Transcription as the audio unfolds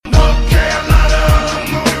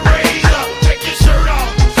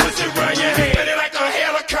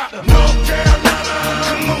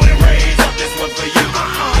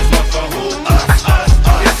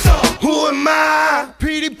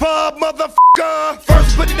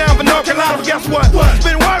talking loud, but guess what? It's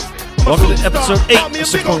been worth. Welcome to episode 8 of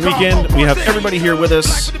 6 Point Weekend. We have everybody here with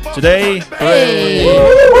us today. Hey.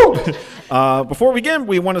 Before we begin,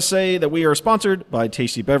 we want to say that we are sponsored by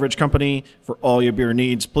Tasty Beverage Company. For all your beer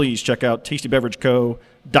needs, please check out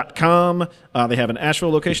tastybeverageco.com. They have an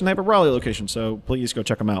Asheville location. They have a Raleigh location, so please go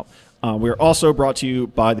check them out. We're also brought to you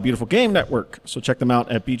by the Beautiful Game Network, so check them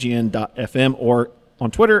out at bgn.fm or on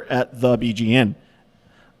Twitter at thebgn.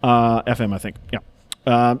 FM, I think. Yeah.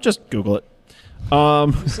 Just Google it.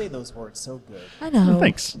 You say those words so good. I know.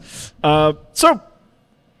 Thanks. So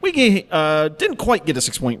we didn't quite get a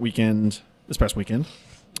 6 Point Weekend this past weekend.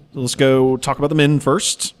 So let's go talk about the men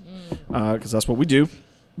first, because that's what we do.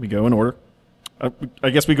 We go in order. I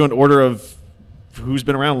guess we go in order of who's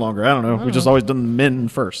been around longer. I don't know. We've just always done the men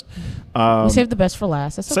first. We saved the best for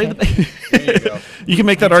last. That's okay. There you go. You can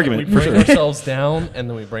make that argument. We bring ourselves down, and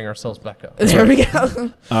then we bring ourselves back up. There we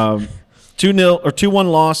go. 2-0 or 2-1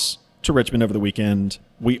 loss to Richmond over the weekend.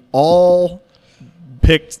 We all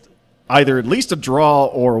picked either at least a draw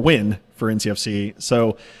or a win for NCFC.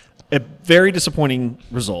 So a very disappointing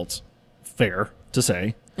result, fair to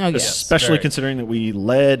say. Oh, yes. Especially Very. considering that we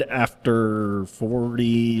led after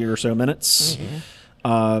 40 or so minutes.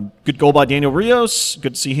 Good goal by Daniel Rios.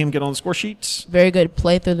 Good to see him get on the score sheet. Very good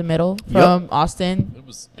play through the middle from Austin It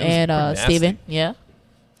was and pretty nasty. Steven. Yeah.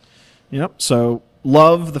 Yep. So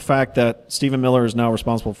love the fact that Stephen Miller is now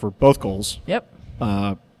responsible for both goals. Yep.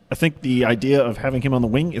 I think the idea of having him on the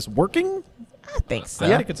wing is working. I think so.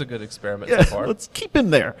 I think it's a good experiment Yeah, so far. let's keep him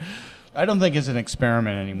there. I don't think it's an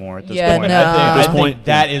experiment anymore at this Yeah, point. no. I think, At this I think point,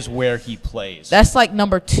 that is where he plays. That's like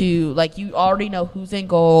number 2. Like you already know who's in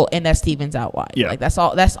goal and that Steven's out wide. Yeah. Like that's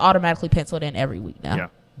all. That's automatically penciled in every week now. Yeah.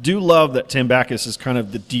 Do love that Tim Backus is kind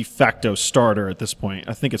of the de facto starter at this point.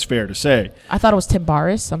 I think it's fair to say. I thought it was Tim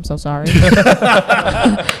Barris. I'm so sorry.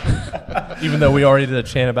 Even though we already did a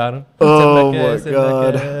chant about him. Oh, Tim my Backus, Tim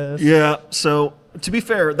God. Backus. Yeah. So, to be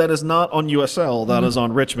fair, that is not on USL. That is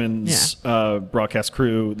on Richmond's broadcast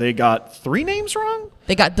crew. They got 3 names wrong.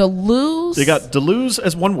 They got Deleuze. They got Deleuze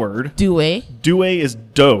as one word. Dewey Due is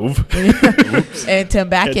Dove. and Tim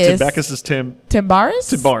Backus. And Tim Backus is Tim Barris.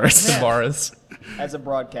 Tim Barris. Morris. As a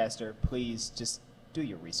broadcaster, please just do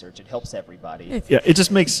your research. It helps everybody. Yeah, it just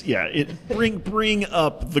makes it bring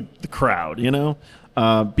up the crowd. You know,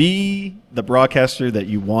 be the broadcaster that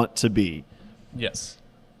you want to be. Yes.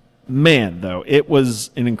 Man, though, it was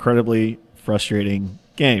an incredibly frustrating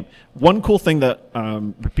game. One cool thing that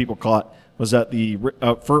people caught was that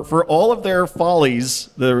for all of their follies,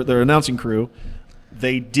 their announcing crew,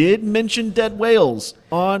 they did mention dead whales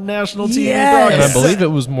on national TV Yes. And I broadcast. believe it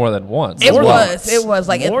was more than once. It More than was. once. It was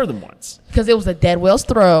like more than once. because it was a dead whales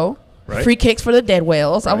throw. Right. Free kicks for the dead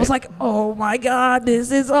whales. I was Right. like, oh my God, this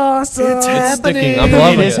is awesome. It's happening. sticking. I'm It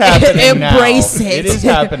loving is it. happening now. Embrace it. It is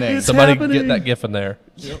happening. It's Somebody happening. get that gif in there.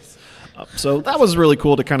 So that was really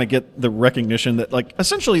cool to kind of get the recognition that, like,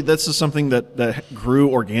 essentially this is something that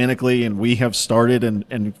grew organically, and we have started and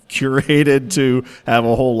curated to have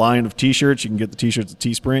a whole line of T-shirts. You can get the T-shirts at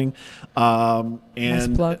Teespring,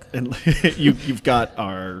 and plug. and you've got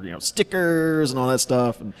our stickers and all that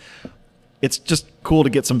stuff, and it's just cool to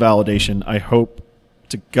get some validation. I hope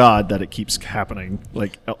to God that it keeps happening.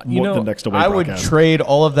 Like the next away I would broadcast. trade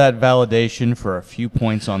all of that validation for a few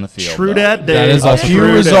points on the field. True though. that, That Dave. is A also few true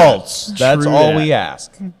that. results. That's True all that. we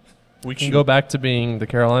ask. We can go back to being the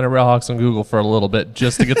Carolina Railhawks on Google for a little bit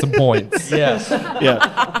just to get some points. Yes.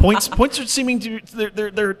 Yeah, points are seeming to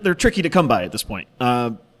they're tricky to come by at this point.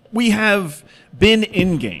 We have been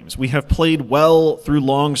in games. We have played well through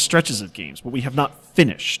long stretches of games, but we have not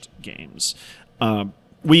finished games.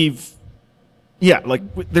 There's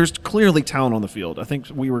clearly talent on the field. I think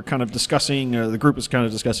we were kind of discussing, the group was kind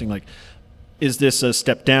of discussing, like, is this a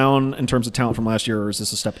step down in terms of talent from last year, or is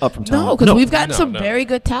this a step up from talent? No, because we've gotten No, some no. very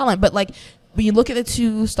good talent. But, like, when you look at the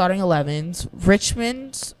 2 starting 11s,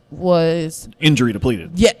 Richmond was Injury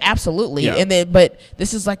depleted. Yeah, absolutely. Yeah. And then, but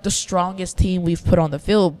this is like the strongest team we've put on the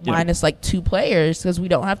field, Yeah. minus like 2 players because we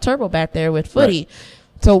don't have Turbo back there with Footy. Right.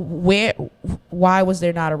 So why was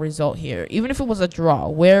there not a result here? Even if it was a draw,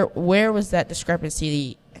 where was that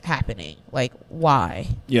discrepancy happening? Like, why?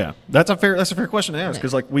 Yeah, that's a fair question to ask,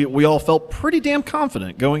 because like we all felt pretty damn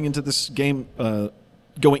confident going into this game,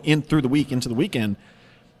 going in through the week into the weekend.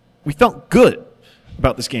 We felt good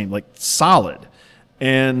about this game, like solid.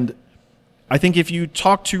 And I think if you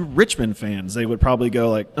talk to Richmond fans, they would probably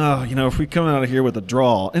go like, oh, if we come out of here with a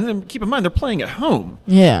draw, and then keep in mind they're playing at home.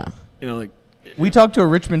 Yeah. Like We talked to a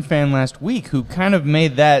Richmond fan last week who kind of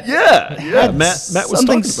made that. Yeah. Matt was something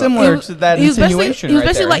talking similar about to that he was basically- insinuation. he was right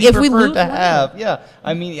basically there. like, He if we preferred lose to one- have,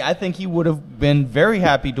 I mean, I think he would have been very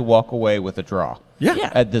happy to walk away with a draw.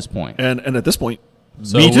 Yeah. At this point, And at this point,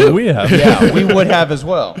 So me too. we have. yeah, we would have as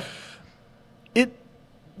well. It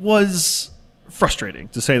was frustrating,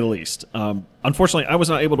 to say the least. Unfortunately, I was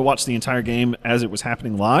not able to watch the entire game as it was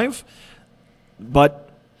happening live, but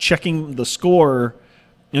checking the score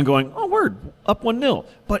and going, oh, word, up 1-0.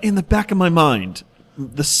 But in the back of my mind,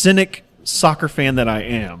 the cynic soccer fan that I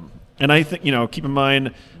am, and I think, keep in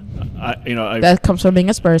mind, That comes from being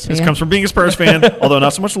a Spurs fan. this comes from being a Spurs fan, although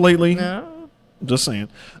not so much lately. No. Just saying.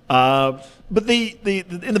 But the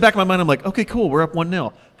in the back of my mind, I'm like, okay, cool, we're up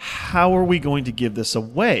 1-0. How are we going to give this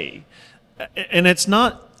away? And it's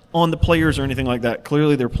not on the players or anything like that.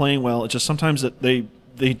 Clearly, they're playing well. It's just sometimes that they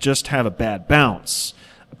just have a bad bounce.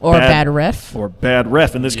 Or a bad ref. Or bad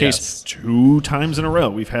ref. In this Yes. case, 2 times in a row.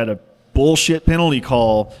 We've had a bullshit penalty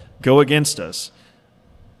call go against us.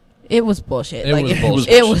 It was bullshit. It was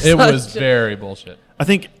bullshit. It was. It was such a- very bullshit. I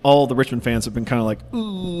think all the Richmond fans have been kind of like,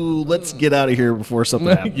 ooh, let's get out of here before something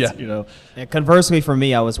happens. Yeah. And conversely, for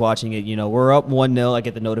me, I was watching it. We're up 1-0. I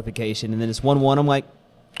get the notification, and then it's 1-1. I'm like,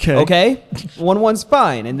 okay, 1-1's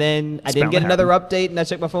fine. And then I It's didn't bound get to another update, and I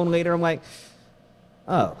checked my phone later. I'm like,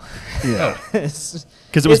 oh, Yeah. because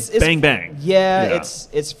Because it was bang, bang. Yeah,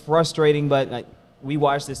 it's frustrating, but like, we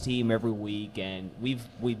watch this team every week, and we've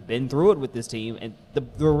been through it with this team, and the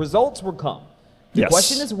results will come. The Yes.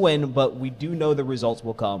 question is when, but we do know the results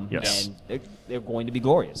will come, Yes. and they're going to be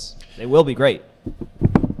glorious. They will be great.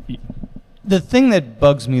 The thing that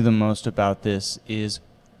bugs me the most about this is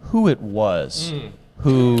who it was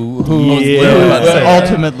who Yeah.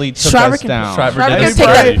 ultimately took Shriver us can- down. Shriver Shriver did.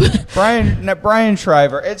 can take that. Brian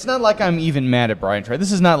Shriver. It's not like I'm even mad at Brian Shriver.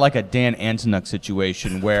 This is not like a Dan Antonuk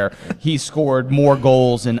situation where he scored more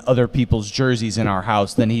goals in other people's jerseys in our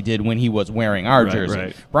house than he did when he was wearing our Right, jersey.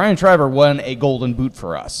 right. Brian Shriver won a golden boot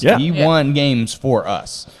for us. Yeah. He Yeah. won games for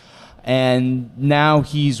us. And now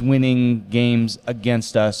he's winning games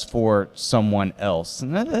against us for someone else.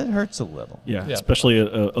 And that hurts a little. Yeah, Yeah. especially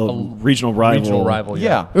a regional rival. Regional rival.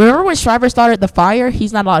 Yeah. Remember when Shriver started the fire?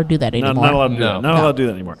 He's not allowed to do that Not, anymore. not allowed to do No. that. Not allowed to do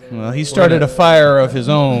that anymore. Well, he started a fire of his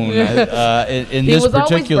own in He this was always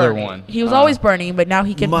particular burning. one. He was always burning, but now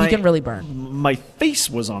he can really burn. My face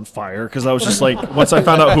was on fire because I was just like, once I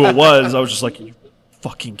found out who it was, I was just like, are you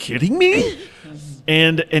fucking kidding me?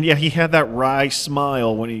 And yeah, he had that wry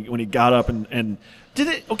smile when he got up and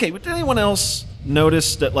did anyone else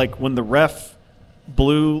notice that, like, when the ref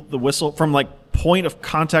blew the whistle from like point of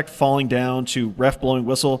contact falling down to ref blowing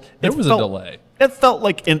whistle, There was a delay. It felt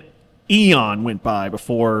like an eon went by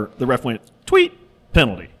before the ref went tweet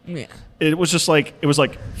penalty. Yeah. It was like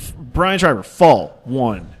Brian Shriver fall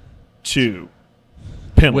 1, 2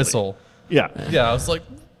 penalty Whistle. Yeah, Yeah, I was like,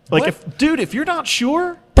 like what? if you're not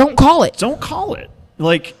sure, Don't call it. don't call it.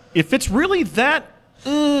 Like, if it's really that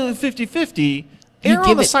 50-50, err on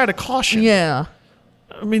give the it- side of caution. Yeah.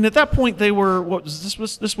 I mean, at that point they were this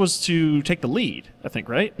was to take the lead, I think,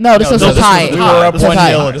 right? No, this was no, a this tie. was a We tie. were up This was 1-0 a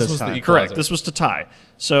tie. at This this was the time. equalizer. Correct. This was to tie.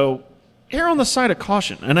 So, err on the side of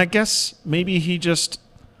caution. And I guess maybe he just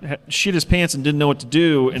shit his pants and didn't know what to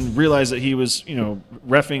do and realized that he was,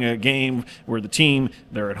 reffing a game where the team,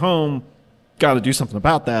 they're at home, got to do something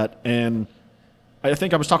about that. And I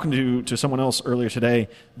think I was talking to someone else earlier today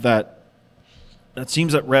that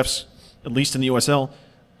seems that refs, at least in the USL,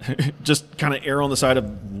 just kind of err on the side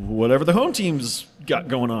of whatever the home team's got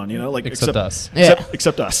going on, like Except us. Yeah.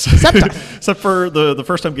 Except us. Except us. Except for the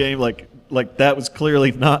first time game, like that was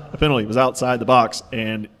clearly not a penalty. It was outside the box.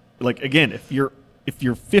 And like, again, if you're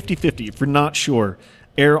 50-50, if you're not sure,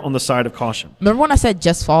 err on the side of caution. Remember when I said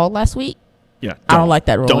just fall last week? Yeah. I don't like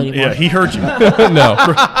that rule anymore. Yeah, he heard you. No.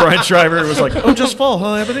 Brian Shriver was like, oh, just fall,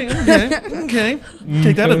 huh? Everything? Okay.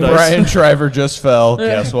 Take that advice. Brian Shriver just fell.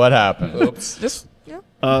 Guess what happened? Oops. Just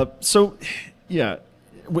yeah. So, yeah,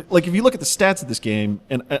 like if you look at the stats of this game,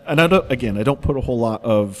 and I don't put a whole lot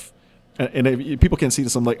of, and if people can't see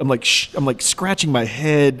this, I'm like scratching my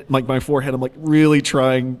head, like my forehead. I'm like really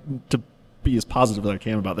trying to be as positive as I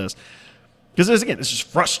can about this, because it's just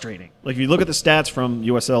frustrating. Like if you look at the stats from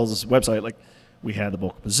USL's website, like we had the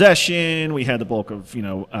bulk of possession, we had the bulk of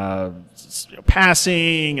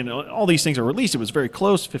passing, and all these things are released. It was very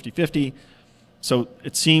close, 50-50. So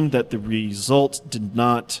it seemed that the results did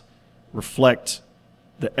not reflect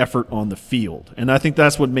the effort on the field. And I think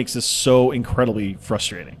that's what makes this so incredibly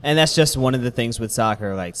frustrating. And that's just one of the things with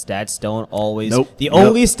soccer. Like, stats don't always. Nope. The Yep.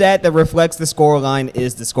 only stat that reflects the scoreline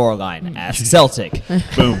is the scoreline. Ask Celtic.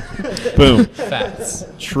 Boom. Boom. Facts.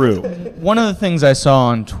 True. One of the things I saw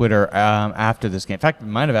on Twitter after this game, in fact, it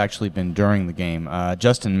might have actually been during the game.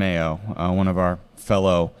 Justin Mayo, one of our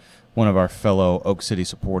fellow Oak City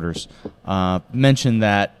supporters, mentioned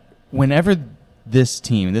that whenever this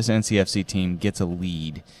NCFC team gets a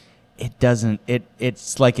lead,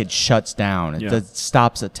 it's like it shuts down. It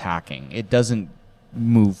stops attacking. It doesn't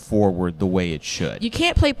move forward the way it should. You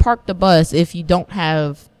can't play park the bus if you don't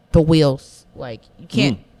have the wheels. Like, you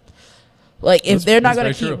can't. Like, if they're not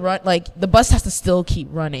going to keep run, like, the bus has to still keep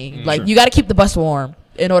running. Like, you got to keep the bus warm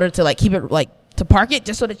in order to, like, keep it, like, to park it,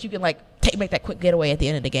 just so that you can, like, make that quick getaway at the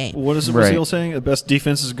end of the game. What is the Brazil saying? The best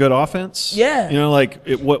defense is good offense? Yeah. You know, like,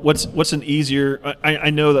 what's an easier... I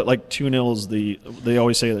know that, like, 2-0 is they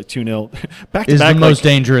always say that 2-0... back to is back, the most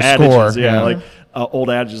dangerous adages, score. Yeah, like, old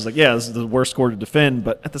adages, like, this is the worst score to defend,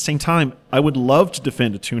 but at the same time, I would love to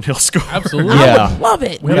defend a 2-0 score. Absolutely. Yeah. I would love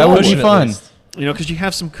it. That would be fun. You know, because you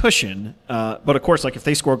have some cushion. But, of course, like, if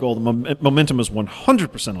they score a goal, the momentum is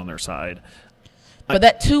 100% on their side. But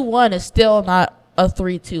that 2-1 is still not a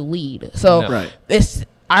 3-2 lead. So No. Right.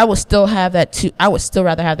 I would still have that I would still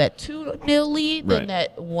rather have that 2-0 lead than Right.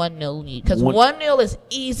 that 1-0 lead, because One- 1-0 is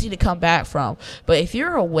easy to come back from. But if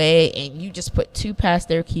you're away and you just put 2 past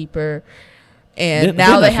their keeper, and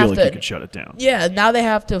now then they I feel have like to you could shut it down. Yeah, now they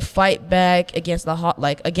have to fight back against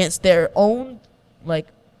against their own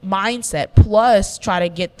mindset, plus try to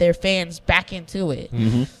get their fans back into it.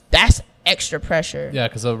 Mm-hmm. That's extra pressure. Yeah,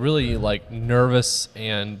 because a really nervous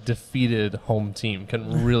and defeated home team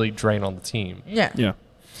can really drain on the team. Yeah. Yeah.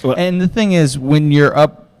 Well, And the thing is, when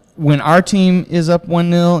our team is up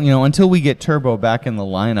 1-0, until we get Turbo back in the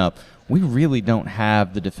lineup, we really don't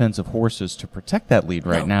have the defensive horses to protect that lead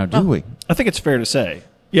right now, do we? I think it's fair to say.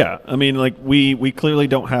 Yeah. I mean, like, we clearly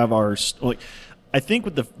don't have our I think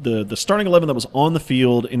with the starting 11 that was on the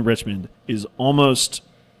field in Richmond is almost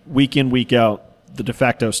week in, week out the de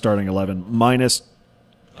facto starting 11 minus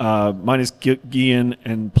Guillen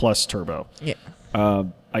and plus Turbo. Yeah.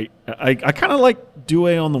 I kind of like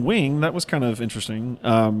Doué on the wing. That was kind of interesting.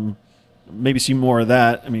 Maybe see more of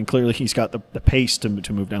that. I mean, clearly he's got the pace to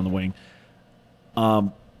move down the wing.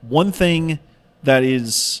 One thing that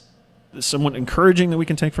is somewhat encouraging that we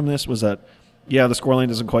can take from this was that, the scoreline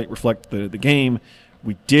doesn't quite reflect the game.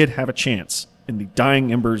 We did have a chance in the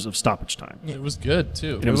dying embers of stoppage time. It was good,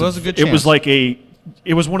 too. It was a good It was chance. like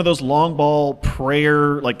it was one of those long ball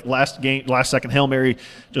prayer, like last second Hail Mary,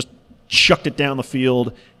 just chucked it down the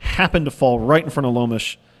field, happened to fall right in front of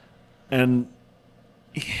Lomish. And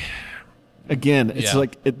again, it's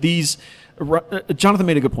these. Jonathan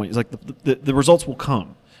made a good point. He's like the results will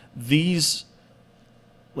come. These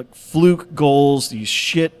like fluke goals, these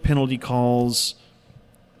shit penalty calls,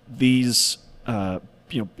 these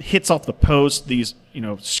hits off the post, these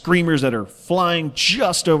screamers that are flying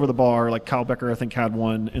just over the bar, like Kyle Becker I think had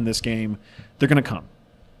one in this game. They're going to come.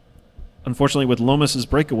 Unfortunately, with Lomas's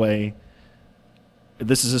breakaway,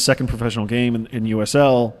 this is his second professional game in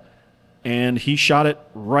USL, and he shot it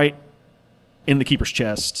right in the keeper's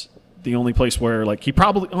chest. The only place where, like, he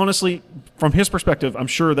probably, honestly, from his perspective, I'm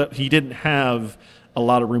sure that he didn't have a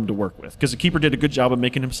lot of room to work with, because the keeper did a good job of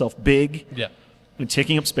making himself big and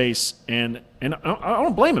taking up space, and I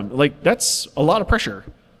don't blame him. Like, that's a lot of pressure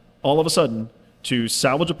all of a sudden to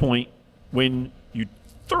salvage a point when you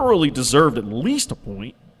thoroughly deserved at least a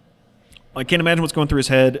point. I can't imagine what's going through his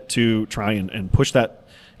head to try and push that.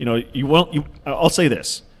 I'll say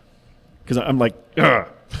this, because I'm like, ugh.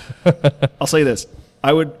 I'll say this.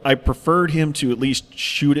 I preferred him to at least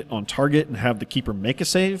shoot it on target and have the keeper make a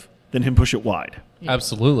save than him push it wide.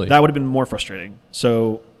 Absolutely. That would have been more frustrating.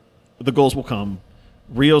 So the goals will come.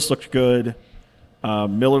 Rios looked good.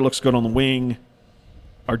 Miller looks good on the wing.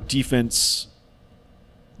 Our defense.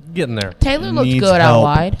 Getting there. Taylor looked Needs good out help.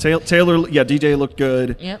 wide. Taylor, DJ looked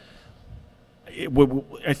good. Yep.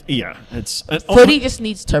 It's Footy just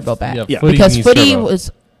needs Turbo back. Yeah, Yeah. Footy Because needs Footy Turbo.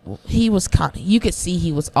 was you could see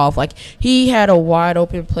he was off. Like, he had a wide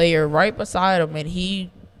open player right beside him, and he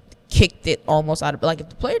kicked it almost out of, like, if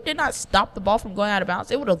the player did not stop the ball from going out of bounds,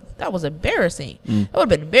 that was embarrassing. That would have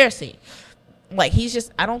been embarrassing. Like,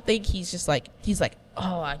 I don't think he's like,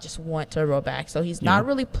 oh, I just want Turbo back. So he's not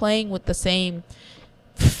really playing with the same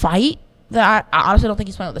fight. I honestly don't think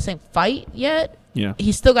he's playing with the same fight yet. Yeah.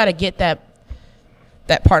 He's still got to get that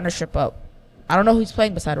partnership up. I don't know who he's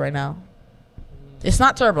playing beside right now. It's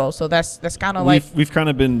not Turbo, so that's kind of like We've kind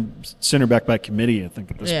of been center back by committee, I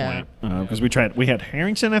think, at this Yeah. point, because we had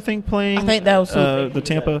Harrington, I think, playing. I think that was the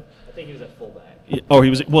Tampa. I think he was at fullback. Oh, he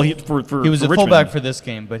was. Well, he He was for a Richmond. fullback for this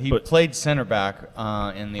game, but he But- played center back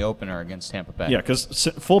in the opener against Tampa Bay. Yeah, because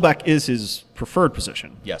fullback is his preferred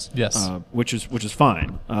position. Yes. Yes. Which is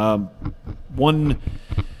fine.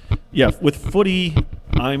 With footy,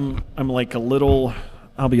 I'm like a little.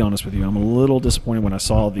 I'll be honest with you. I'm a little disappointed when I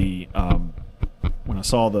saw the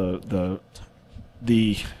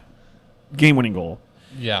the game-winning goal.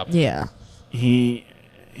 yeah. yeah. He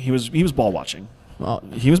was ball watching. Well,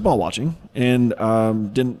 He was ball watching and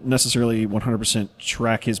didn't necessarily 100%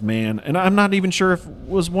 track his man. And I'm not even sure if it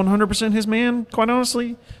was 100% his man, quite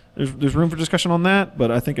honestly. There's room for discussion on that,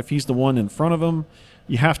 but I think if he's the one in front of him,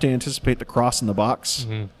 you have to anticipate the cross in the box.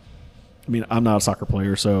 Mm-hmm. I mean, I'm not a soccer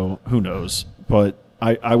player, so who knows? But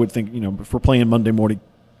I would think, if we're playing Monday morning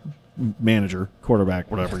manager, quarterback,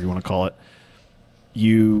 whatever you want to call it,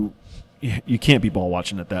 you can't be ball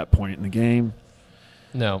watching at that point in the game.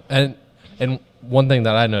 No, and one thing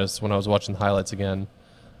that I noticed when I was watching the highlights again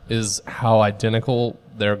is how identical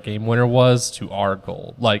their game winner was to our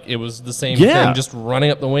goal. Like it was the same Yeah. thing, just running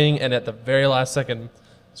up the wing, and at the very last second,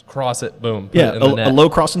 just cross it, boom, put Yeah, it in the net. a low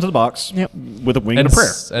cross into the box Yep. with a wing and a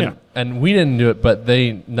prayer. Yeah. And we didn't do it, but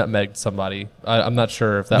they nutmegged somebody. I'm not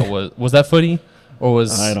sure if that was that footy or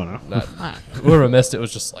was I don't know. Not, whoever missed it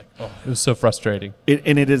was just like, oh, it was so frustrating.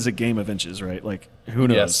 And it is a game of inches, right? Like who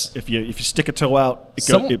knows? Yes. If you stick a toe out,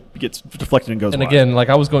 Some- it gets deflected and goes And wide. again, like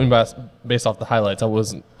I was going based off the highlights, I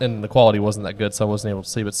wasn't, and the quality wasn't that good, so I wasn't able to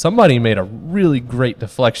see. But somebody made a really great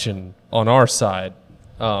deflection on our side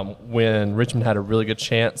when Richmond had a really good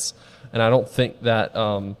chance, and I don't think that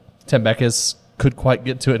Tim Beckes could quite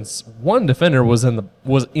get to it. And one defender was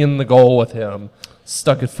in the goal with him,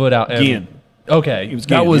 stuck his foot out. And, Gian. Okay, It was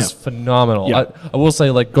that Gian, was yeah. phenomenal. Yeah. I will say,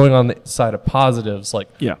 like going on the side of positives, like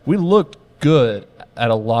Yeah. we looked good at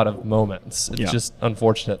a lot of moments. It's Yeah. just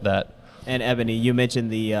unfortunate that. And Ebony, you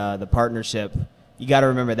mentioned the partnership. You got to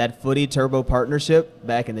remember that footy turbo partnership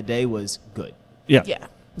back in the day was good. Yeah. Yeah.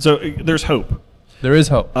 So there's hope. There is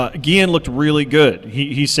hope. Gian looked really good.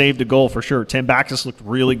 He saved a goal for sure. Tambakis looked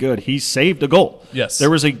really good. He saved a goal. Yes.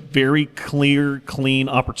 There was a very clear, clean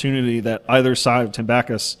opportunity that either side of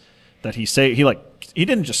Tambakis that he saved. He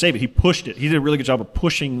didn't just save it. He pushed it. He did a really good job of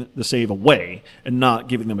pushing the save away and not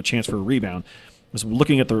giving them a chance for a rebound. I was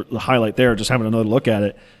looking at the highlight there, just having another look at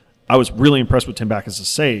it. I was really impressed with Tambakis'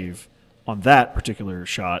 save on that particular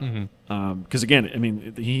shot. Because again, I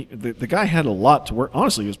mean, the guy had a lot to work.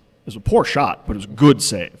 Honestly, it was a poor shot, but it was a good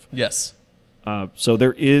save. Yes. So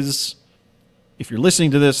there is, if you're listening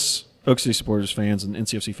to this, Oak City supporters, fans, and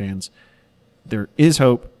NCFC fans, there is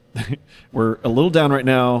hope. We're a little down right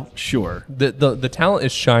now, sure. The talent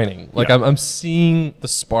is shining. Like Yeah. I'm seeing the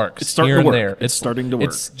sparks It's starting here to and work. there. It's starting to work.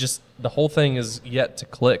 It's just the whole thing is yet to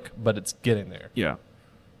click, but it's getting there. Yeah.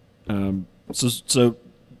 So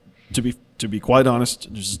to be quite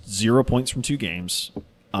honest, there's 0 points from 2 games.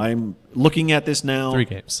 I'm looking at this now. 3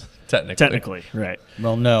 games technically. Technically, right.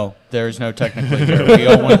 Well, no, there is no technically here. We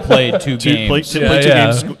only played two games. Play Yeah,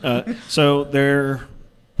 two yeah. games. So there,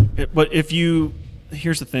 but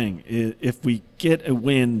here's the thing: if we get a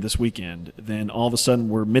win this weekend, then all of a sudden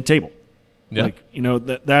we're mid-table. Yeah.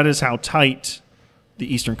 Like that is how tight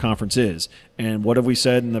the Eastern Conference is. And what have we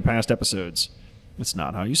said in the past episodes? It's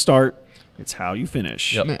not how you start; it's how you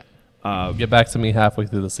finish. Yep. Get back to me halfway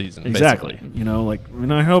through the season. Exactly. Basically.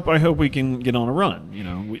 And I hope we can get on a run.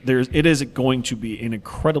 It is going to be an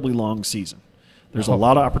incredibly long season. There's a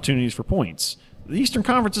lot of opportunities for points. The Eastern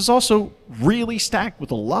Conference is also really stacked with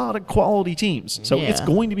a lot of quality teams, so it's Yeah.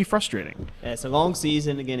 going to be frustrating. It's a long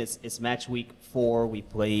season. Again, it's match week 4. We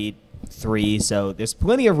played 3, so there's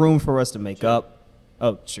plenty of room for us to make up.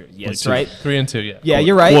 Oh, sure. Yes, Like 2. right. 3 and 2, yeah. Yeah,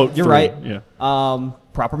 you're right. Quote You're 3, right. yeah.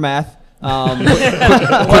 Proper math. 1 +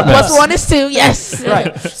 1 is 2. Yes.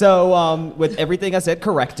 Right. So with everything I said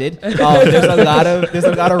corrected, there's a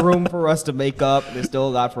lot of room for us to make up. There's still a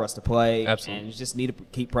lot for us to play. Absolutely. And you just need to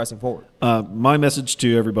keep pressing forward. My message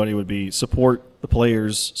to everybody would be: support the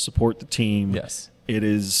players, support the team. Yes. It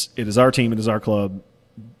is our team. It is our club.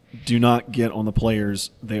 Do not get on the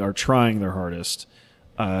players. They are trying their hardest.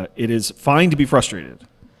 It is fine to be frustrated.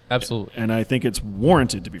 Absolutely. And I think it's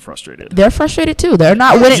warranted to be frustrated. They're frustrated too. They're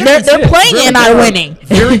not winning. They're playing Really and not winning.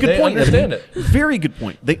 Very good They point. understand it. Very good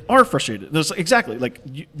point. They are frustrated. Exactly. Like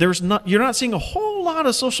you're not seeing a whole lot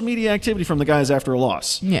of social media activity from the guys after a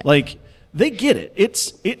loss. Yeah. Like they get it.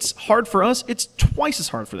 It's hard for us. It's twice as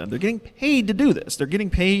hard for them. They're getting paid to do this. They're getting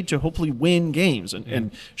paid to hopefully win games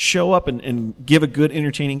and show up and give a good,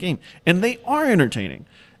 entertaining game. And they are entertaining.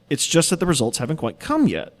 It's just that the results haven't quite come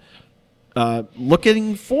yet.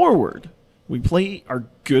 Looking forward, we play our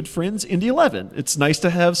good friends Indy 11. It's nice to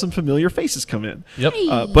have some familiar faces come in. Yep.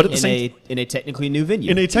 But at the In a technically new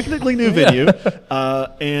venue. in a technically new venue,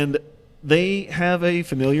 and they have a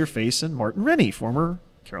familiar face in Martin Rennie, former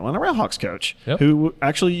Carolina Railhawks coach, Yep. who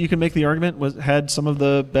actually you can make the argument had some of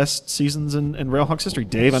the best seasons in Railhawks history.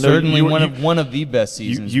 Dave, I know Certainly you, one of the best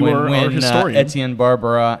seasons. you are our when historian. Etienne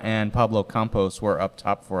Barbara and Pablo Campos were up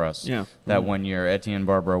top for us. Yeah. That one year, Etienne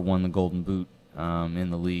Barbara won the Golden Boot in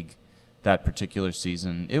the league that particular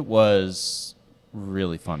season. It was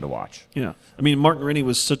really fun to watch. Yeah, I mean Martin Rennie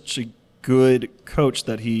was such a good coach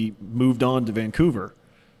that he moved on to Vancouver.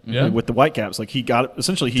 Yeah. With the Whitecaps, like he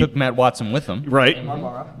Took Matt Watson with him, right.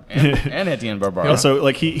 and Etienne Barbara. Yeah, so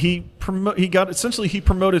like he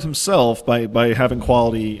promoted himself by having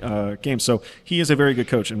quality games. So he is a very good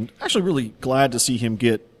coach, and actually really glad to see him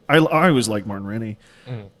get. I always like Martin Rennie.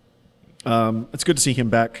 It's good to see him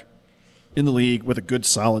back in the league with a good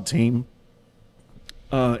solid team.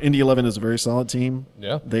 Indy 11 is a very solid team.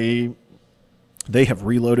 Yeah. They have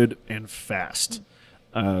reloaded and fast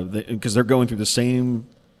because they're going through the same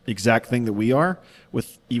exact thing that we are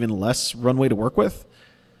with even less runway to work with.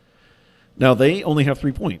 Now, they only have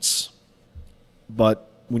 3 points. But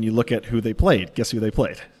when you look at who they played, guess who they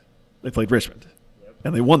played? They played Richmond.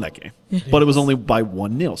 And they won that game. But it was only by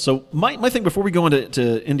 1-0. So my thing before we go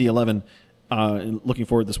into Indy 11 and looking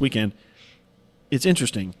forward this weekend, it's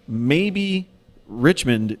interesting. Maybe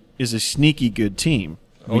Richmond is a sneaky good team.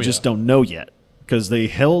 We just don't know yet because they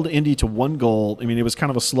held Indy to 1 goal. I mean, it was kind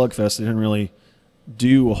of a slugfest. They didn't really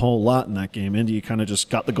do a whole lot in that game. Indy kind of just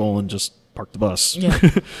got the goal and just parked the bus. Yeah.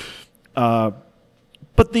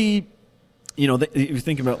 But if you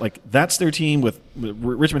think about like that's their team with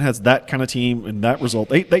Richmond has that kind of team and that result.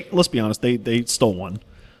 They let's be honest, they stole one.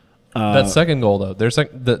 That second goal though,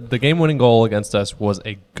 the game-winning goal against us was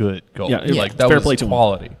a good goal. Yeah, Like that fair was play to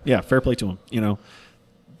quality. them. Yeah, fair play to them.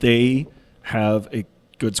 They have a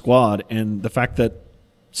good squad, and the fact that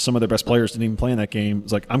some of their best players didn't even play in that game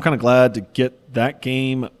is like I'm kind of glad to get that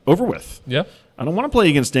game over with. Yeah. I don't want to play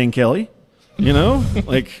against Dane Kelly,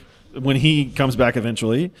 like when he comes back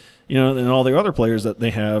eventually, and all the other players that they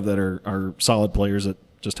have that are solid players that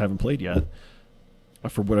just haven't played yet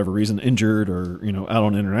for whatever reason, injured or, out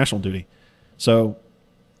on international duty. So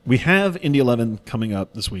we have Indy 11 coming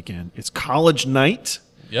up this weekend. It's college night.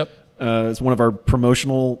 Yep. It's one of our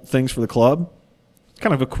promotional things for the club.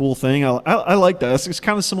 Kind of a cool thing. I like that. It's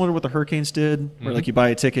kind of similar to what the Hurricanes did, where like you buy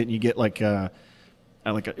a ticket and you get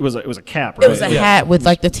it was a cap, right? It was a hat with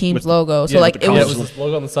like the team's logo. So like with the it Yeah, was, it was this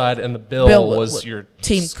logo on the side, and the bill was your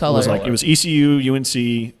team's It color. was like it was ECU,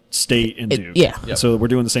 UNC, State, and Duke. yeah. Yep. So we're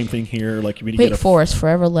doing the same thing here. Like we Wake get a Forest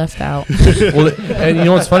forever left out. Well, and you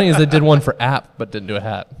know what's funny is they did one for App, but didn't do a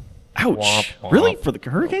hat. ouch. Womp, womp. Really for the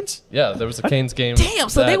Hurricanes? Yeah, there was a Canes game. Damn,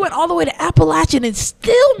 so they that- went all the way to Appalachian and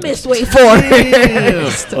still missed Wake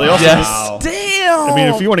Forest. They also Yes. Damn. I mean,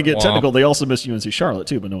 if you want to get Wow. technical, they also missed UNC Charlotte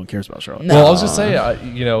too, but no one cares about Charlotte. No. Well, I was just saying,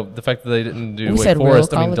 the fact that they didn't do We Wake said real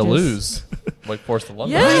Forest, I mean, colleges. Deleuze, Wake Forest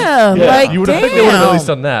alumni. Yeah, Yeah. like You would have damn. think they would have at least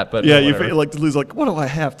done that, but Yeah, you whatever. feel like to lose. Like, what do I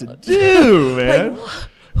have to do, man?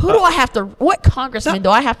 Who do I have to? What congressman do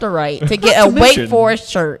I have to write to get a to Wake mention- Forest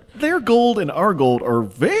shirt? Their gold and our gold are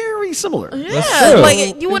very similar. Yeah, true.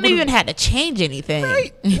 like you wouldn't even have to change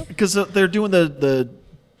anything. Because they're doing the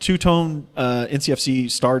two-tone NCFC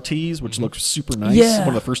star tees, which look super nice. Yeah. One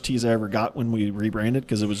of the first tees I ever got when we rebranded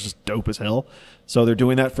because it was just dope as hell. So they're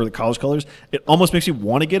doing that for the college colors. It almost makes you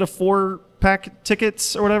want to get a 4-pack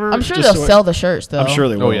tickets or whatever. I'm sure just they'll so sell the shirts though. I'm sure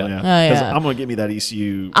they will. yeah. Yeah. Oh, 'Cause yeah. I'm gonna get me that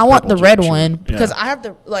ECU. I want the purple red shirt. one because Yeah. I have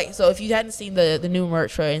the so if you hadn't seen the new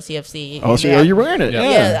merch for NCFC. Oh, so they have- you're wearing it? Yeah.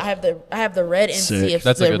 Yeah, I have the red Sick. NCFC,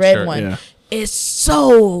 That's a the good red shirt, one. yeah. It's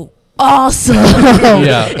so awesome.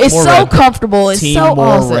 Yeah, it's more so red. comfortable. It's Team so more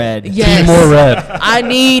awesome. red. Yes. Team more red. I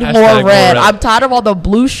need Hashtag more more red. red. I'm tired of all the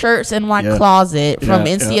blue shirts in my Yeah. closet from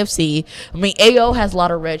Yeah, NCFC. I mean, AO has a lot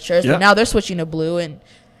of red shirts, Yeah. but now they're switching to blue. And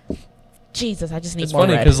Jesus, I just need It's more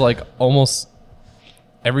funny red. because like almost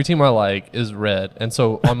every team I like is red, and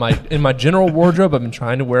so in my general wardrobe, I've been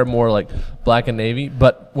trying to wear more like black and navy.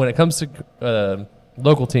 But when it comes to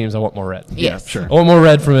local teams, I want more red. Yes. sure. I want more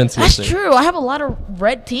red from NCFC. That's true. I have a lot of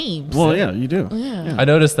red teams. Well, yeah, you do. Yeah. I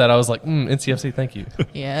noticed that. I was like, NCFC, thank you.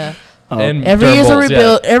 Yeah. And Every Durham year's a Bulls, yeah.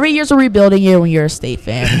 rebuild. Every year's a rebuilding year when you're a state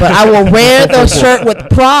fan. But I will wear the shirt with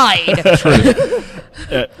pride.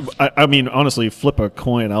 I mean, honestly, flip a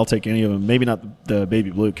coin. I'll take any of them. Maybe not the baby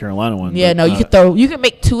blue Carolina one. Yeah, but, no, you can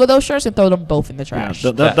make 2 of those shirts and throw them both in the Yeah, trash.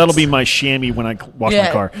 that'll be my chamois when I wash my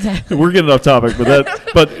Yeah, car. exactly. We're getting off topic,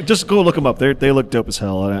 but just go look them up. They look dope as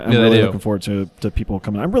hell. I'm Yeah, they really do. looking forward to people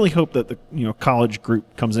coming. I really hope that the college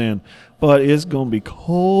group comes in, but it's going to be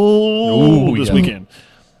cold Ooh, this yeah. weekend.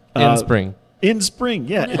 In spring. In spring,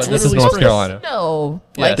 yeah. It's But this is literally North spring. Carolina. No.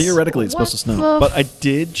 Yes. Theoretically, it's supposed to What snow, the but I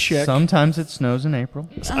did check. Sometimes it snows in April.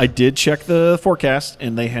 I did check the forecast,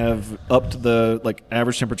 and they have upped the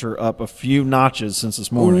average temperature up a few notches since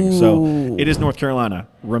this morning. So Ooh. it is North Carolina.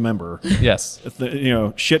 Remember, Yes. if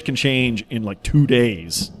shit can change in 2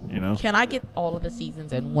 days. Can I get all of the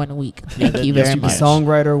seasons in 1 week? Yeah, Thank you yes, very you The much. can.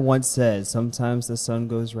 songwriter once said, "Sometimes the sun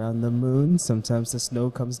goes round the moon. Sometimes the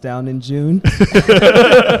snow comes down in June."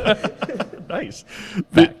 Nice.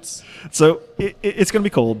 Facts. So it's going to be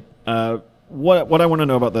cold. What I want to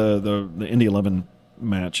know about the Indy 11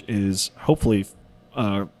 match is hopefully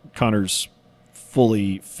Connor's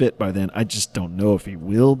fully fit by then. I just don't know if he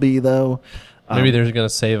will be though. Maybe they're going to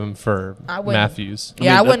save him for I wouldn't- Matthews.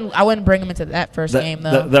 Yeah, mean, I wouldn't bring him into that first that- game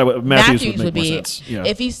though. Matthews would make more be sense. Yeah.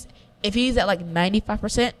 if he's at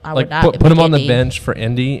 95%. I Like would not put him on the Indy. bench for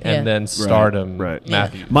Indy Yeah. and then start him right. Yeah.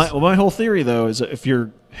 Matthews. My whole theory though is that if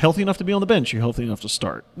you're healthy enough to be on the bench, you're healthy enough to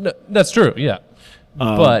start. No, that's true, yeah.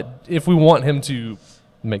 But if we want him to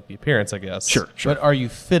make the appearance, I guess. Sure. But are you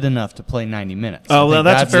fit enough to play 90 minutes? Oh, I well, think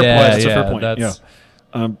that's a fair yeah, point. That's a yeah, fair point. that's-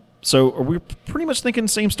 Yeah. So are we pretty much thinking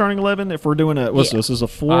same starting 11 if we're doing what's Yeah. this? Is a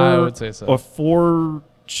 4? I would say so. A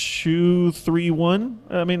 4-2-3-1.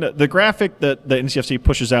 I mean, the graphic that the NCFC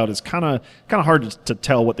pushes out is kind of hard to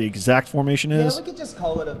tell what the exact formation Yeah, is. we could just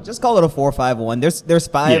call it a 4-5-1. There's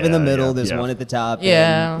 5 in the Yeah, middle. yeah, there's yeah. 1 at the top.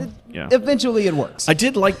 Yeah. and Yeah. Eventually, it works. I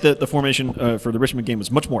did like the formation for the Richmond game was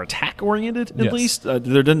much more attack oriented. At Yes. least there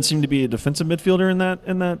didn't seem to be a defensive midfielder in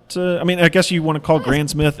that. I mean, I guess you want to call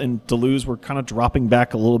Gransmith and Deleuze were kind of dropping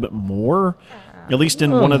back a little bit more. At least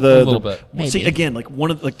in one of a little bit. See Maybe. again,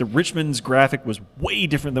 one of the Richmond's graphic was way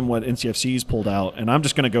different than what NCFC's pulled out, and I'm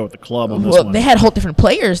just going to go with the club on this Well, one. they had whole different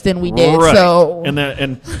players than we did. Right. So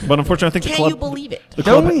but unfortunately, I think the can club. you believe it? The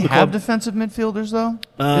Don't club, we the have club, defensive midfielders, though?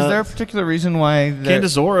 Uh, Is there a particular reason why?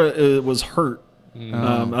 Candazora was hurt. I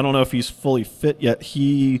don't know if he's fully fit yet.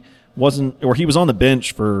 He wasn't, or he was on the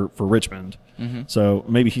bench for Richmond. So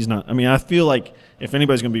maybe he's not. I mean, I feel like if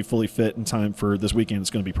anybody's going to be fully fit in time for this weekend, it's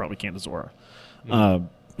going to be probably Candazora,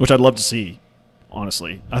 which I'd love to see,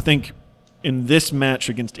 honestly. I think in this match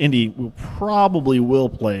against Indy, we'll probably will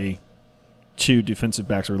play 2 defensive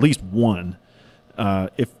backs, or at least 1.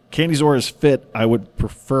 If Candazora is fit, I would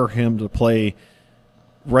prefer him to play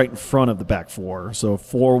right in front of the back 4. So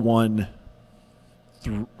 4-1.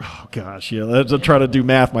 Oh gosh, yeah. Let's try to do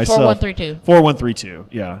math myself. 4-1-3-2. 4-1-3-2.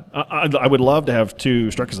 Yeah, I would love to have 2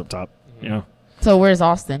 strikers up top. Yeah, So where's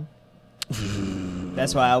Austin?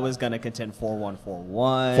 That's why I was gonna contend 4-1-4-1.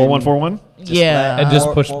 4-1-4-1. Yeah. And just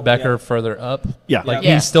Or- push or- Becker yeah. further up. Yeah. Like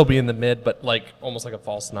Yeah. he'd still be in the mid, but like almost like a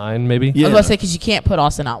false 9, maybe. I Yeah. was about to say because you can't put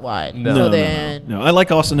Austin out wide. No. So No, then no. I like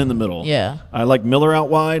Austin in the middle. Yeah. I like Miller out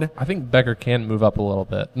wide. I think Becker can move up a little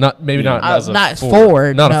bit. Not maybe Yeah. not as a not forward.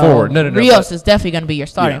 forward. Not a forward. No. Rios but- is definitely going to be your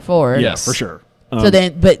starting Yeah. forward. Yeah, Yes. for sure. So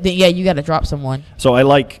then yeah, you got to drop someone. So I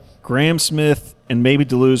like Graham Smith and maybe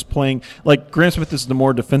Deleuze playing. Like Graham Smith is the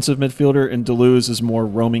more defensive midfielder, and Deleuze is more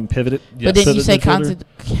roaming pivot. But then you pivot say midfielder.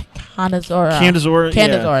 Candazora. Candazora, yeah.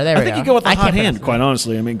 Candazora, there I we think go. you go with the I hot can't hand, pronounce quite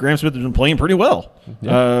honestly. I mean, Graham Smith has been playing pretty well. I mean,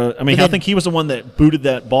 But I then- think he was the one that booted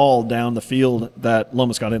that ball down the field that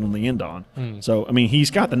Lomas got in on the end on. So, I mean,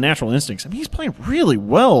 he's got the natural instincts. I mean, he's playing really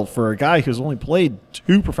well for a guy who's only played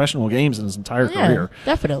 2 professional games in his entire Yeah, career.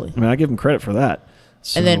 definitely. I mean, I give him credit for that.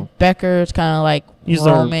 So, And then Becker's kind of like He's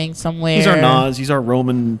our- roaming somewhere. he's our Nas. He's our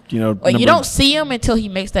Roman, Like number- you don't see him until he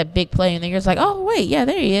makes that big play, and then you're just like, "Oh wait, yeah,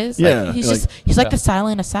 there he is." Yeah, like, he's like- he's like Yeah. the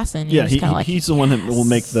silent assassin. Yeah, he's kind of like he's the one that will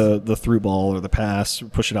make the through ball or the pass, or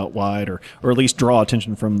push it out wide, or at least draw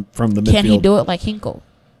attention from the midfield. Can he do it like Hinkle?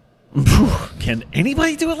 Can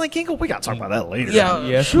anybody do it like Ginkle? We got to talk about that later.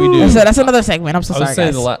 Yes, we do. That's another segment. I'm so I would sorry, say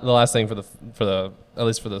guys. the last thing for the at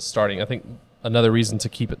least for the starting, I think another reason to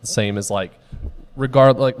keep it the same is like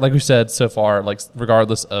like we said so far, like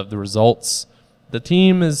regardless of the results, the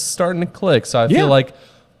team is starting to click. So I Yeah. feel like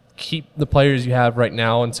keep the players you have right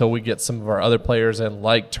now until we get some of our other players in,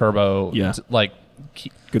 like Turbo. Yeah. Like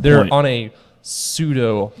Good they're point. on a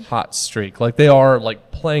pseudo hot streak. Like they are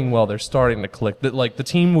like playing well. They're starting to click. Like the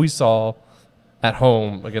team we saw at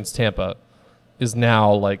home against Tampa is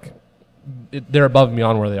now like they're above and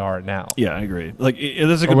beyond where they are now. Yeah, I agree. Like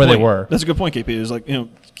that's a good where point. they were. That's a good point, KP. Is like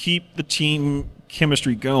keep the team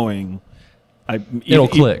chemistry going. It'll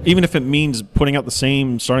click. Even if it means putting out the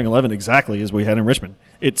same starting 11 exactly as we had in Richmond.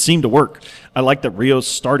 It seemed to work. I like that Rios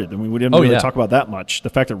started. I mean, we didn't really talk about that much. The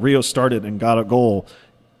fact that Rios started and got a goal,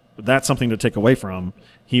 that's something to take away from.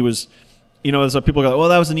 He was, as people go, well,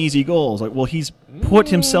 that was an easy goal. It's like, well, he's put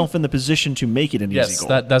himself in the position to make it an easy goal.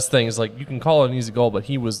 Yes, that's the thing. Is like you can call it an easy goal, but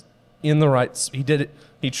he was in the right. He did it.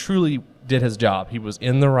 He truly did his job. He was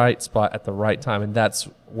in the right spot at the right time, and that's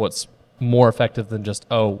what's more effective than just,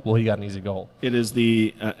 he got an easy goal. It is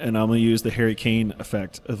and I'm going to use the Harry Kane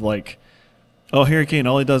effect of like, Harry Kane,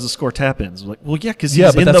 all he does is score tap-ins. Like, well, yeah, because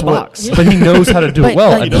he's in the box. But he knows how to do it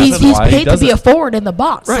well. Like, he's paid to be a forward in the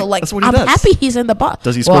box. Right, so, like, that's what he I'm does. happy he's in the box.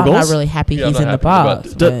 Does he score goals? I'm not really happy he's in the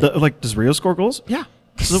box. Does Rio score goals? Yeah.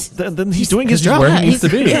 So then he's doing his job. Where he needs to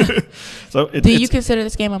be. So do you consider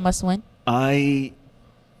this game a must-win? I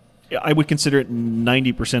would consider it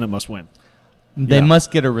 90% a must-win. They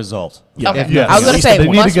must get a result. Yeah. Okay. Yes. I was going to say, They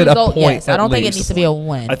need to must get a result, point yes. I don't at think it least. needs to be a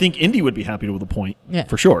win. I think Indy would be happy with a point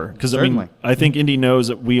for sure. Because Certainly. I think Indy knows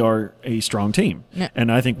that we are a strong team. Yeah. And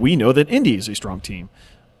I think we know that Indy is a strong team.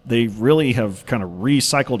 They really have kind of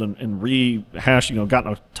recycled and rehashed,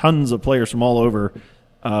 gotten tons of players from all over.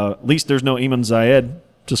 At least there's no Eamon Zayed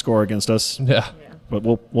to score against us. Yeah. But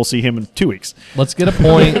we'll see him in 2 weeks. Let's get a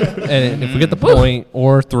point, and if we get the point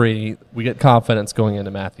or 3, we get confidence going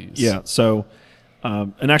into Matthews. Yeah. So,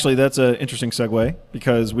 and actually, that's an interesting segue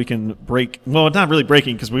because we can break. Well, it's not really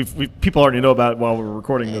breaking because people already know about it while we're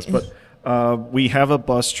recording this, but we have a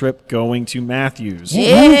bus trip going to Matthews.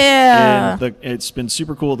 Yeah. And it's been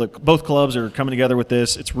super cool. Both clubs are coming together with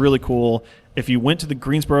this. It's really cool. If you went to the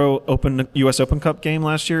Greensboro U.S. Open Cup game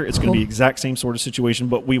last year, it's going to be the exact same sort of situation,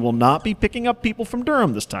 but we will not be picking up people from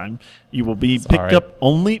Durham this time. You will be picked up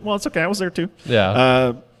only – well, it's okay. I was there too.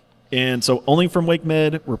 Yeah. And so only from Wake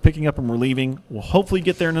Med, we're picking up and we're leaving. We'll hopefully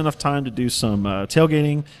get there in enough time to do some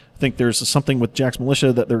tailgating. I think there's something with Jack's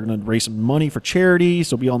Militia that they're going to raise some money for charity,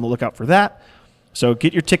 so be on the lookout for that. So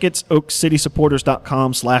get your tickets,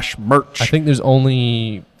 oakcitysupporters.com/merch. I think there's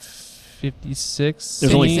only 56.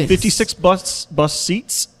 There's only 56. 56 bus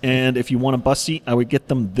seats, and if you want a bus seat, I would get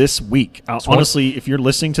them this week. Honestly, if you're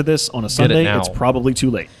listening to this on a Sunday, now. it's probably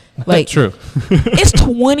too late. Like, True. it's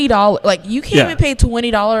 $20. Like, you can't Yeah. even pay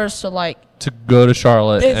 $20 to, like, To go to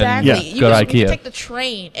Charlotte exactly. and You go to can IKEA. take the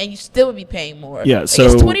train, and you still would be paying more. Yeah, Like, so-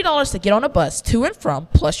 it's $20 to get on a bus to and from,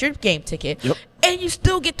 plus your game ticket. Yep. And you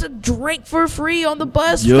still get to drink for free on the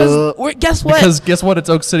bus. Yup. Because guess what? Because guess what? It's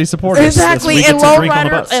Oak City supporters. Exactly, Yes, we and get to Lone drink on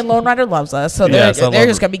the Rider bus. Lone Rider loves us, so Yes, I they're love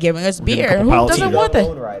just them. gonna be giving us We'll get a beer. couple Who pallets doesn't each. want that?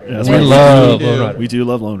 Lone Rider. Yes, We we love do. Lone Rider. We do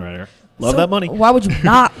love Lone Rider. Love So that money. Why would you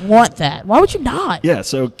not want that? Why would you not? Yeah,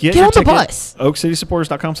 so get Get your on the ticket, bus.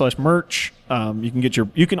 oakcitysupporters.com/merch.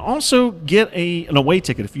 You can also get an away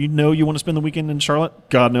ticket if you know you want to spend the weekend in Charlotte.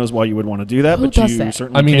 God knows why you would want to do that, Who but does you that?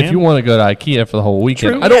 certainly I mean, can. if you want to go to IKEA for the whole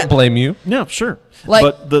weekend, True. I don't blame you. No, sure. Like-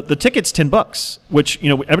 but the ticket's $10, which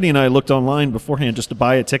Ebony and I looked online beforehand just to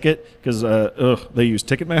buy a ticket because they use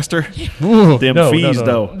Ticketmaster. Ooh, Damn no, fees no.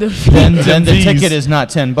 though. Then the Fees. ticket is not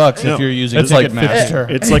 $10 No. if you're using It's like Ticketmaster.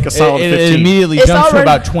 It's like a solid it 15. immediately It's jumps to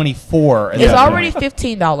already- about 24. at It's that already point.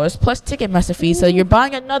 $15 plus Ticketmaster fee, so you're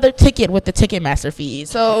buying another ticket with the Ticketmaster fee.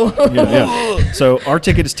 So Yeah. So our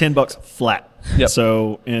ticket is $10 flat. Yep.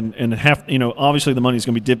 So and half, obviously the money is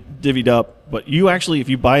going to be divvied up, but you actually, if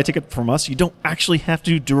you buy a ticket from us, you don't actually have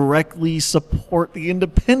to directly support the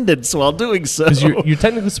independents while doing so. Because you're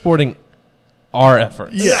technically supporting our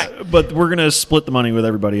efforts. Yeah, but we're gonna split the money with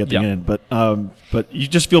everybody at the Yeah. end. But you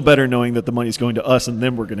just feel better knowing that the money's going to us, and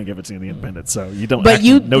then we're gonna give it to the independents. So you don't. But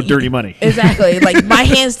no dirty money. Exactly. Like, my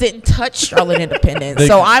hands didn't touch Charlotte Independence, They,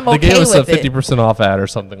 so I'm they okay gave us a with it. 50% off ad or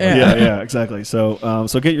something like Yeah. that. Yeah, exactly. So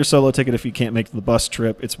get your solo ticket if you can't make the bus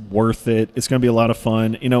trip. It's worth it. It's going to be a lot of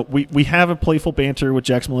fun. We have a playful banter with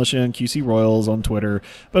Jack's Militia and QC Royals on Twitter,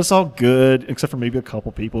 but it's all good except for maybe a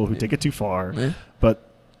couple people who take it too far. But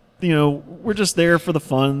we're just there for the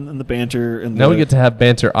fun and the banter. And Now we get to have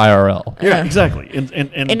banter IRL. yeah, exactly. And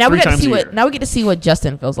now we 3 get to times see a what year. now we get to see what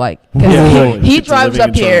Justin feels like. 'Cause Yeah. he It's drives living up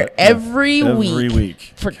in here Charlotte. Yeah. every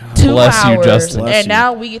week for 2 Bless you, hours, Justin. Bless and you.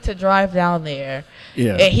 now we get to drive down there,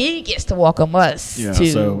 Yeah. and he gets to welcome us Yeah. to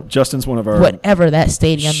So Justin's one of our whatever that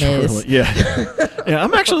stadium Charlotte- is. Yeah. Yeah.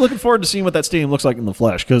 I'm actually looking forward to seeing what that stadium looks like in the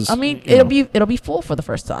flesh. Because I mean, it'll be full for the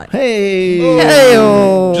first time. Hey.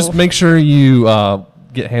 Hey-o. Just make sure you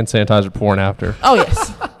get hand sanitizer before and after. Oh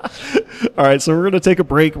yes. All right, so we're going to take a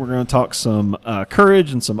break. We're going to talk some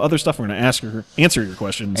courage and some other stuff. We're going to answer your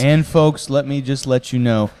questions. And folks, let you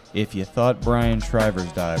know, if you thought Brian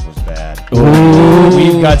Shriver's dive was bad,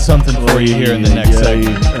 we've got something for you here in the next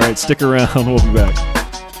segment. All right, stick around. We'll be back.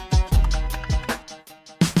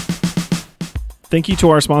 Thank you to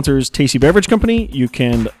our sponsors, Tasty Beverage Company. You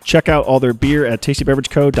can check out all their beer at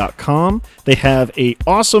tastybeverageco.com. They have a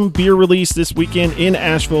awesome beer release this weekend in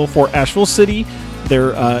Asheville for Asheville City.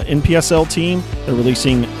 Their NPSL team, they're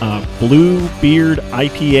releasing Blue Beard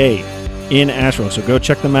IPA in Asheville. So go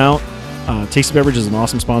check them out. Tasty Beverage is an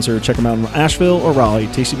awesome sponsor. Check them out in Asheville or Raleigh,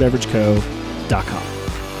 tastybeverageco.com.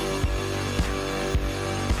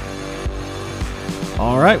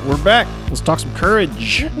 All right, we're back. Let's talk some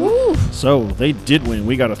Courage. Woo. So they did win.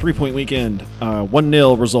 We got a 3-point weekend,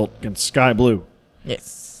 1-0 result against Sky Blue.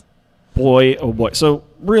 Yes. Boy, oh boy. So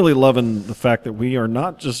really loving the fact that we are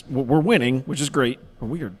not just, we're winning, which is great, but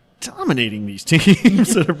we are dominating these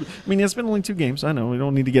teams. I mean, it's been only 2 games. I know we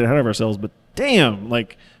don't need to get ahead of ourselves, but damn,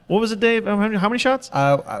 like, what was it, Dave? How many shots?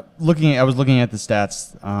 I was looking at the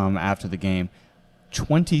stats after the game.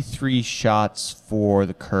 23 shots for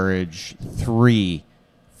the Courage, 3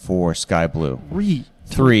 for Sky Blue.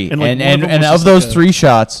 3. And, like, And one of them was of just those like a- 3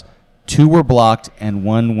 shots, 2 were blocked and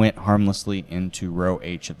 1 went harmlessly into row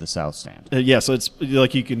H of the south stand. Yeah, so it's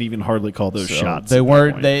like you can even hardly call those So shots. They at that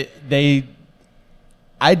weren't. point. They.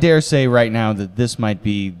 I dare say right now that this might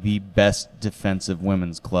be the best defensive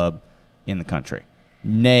women's club in the country.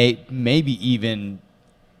 Maybe even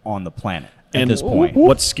on the planet at this point.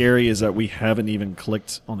 What's scary is that we haven't even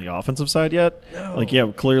clicked on the offensive side yet. No. Like,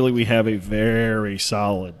 yeah, clearly we have a very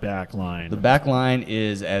solid back line. The back line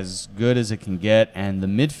is as good as it can get, and the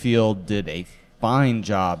midfield did a fine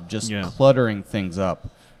job just cluttering things up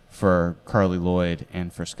for Carly Lloyd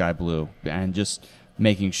and for Sky Blue, and just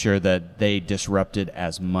making sure that they disrupted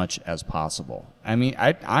as much as possible. I mean,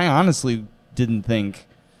 I honestly didn't think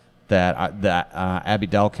that Abby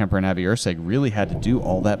Dahlkemper and Abby Urseg really had to do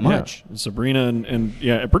all that much. Yeah. Sabrina and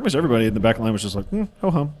pretty much everybody in the back line was just like,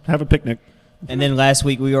 ho-hum, have a picnic. And then last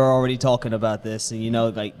week we were already talking about this, and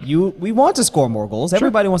we want to score more goals.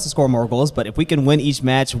 Everybody wants to score more goals, but if we can win each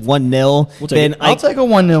match 1-0, then I'll take a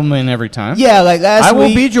 1-0 win every time. Yeah, like last I will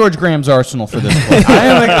week, be George Graham's Arsenal for this one.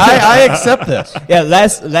 I accept this. Yeah,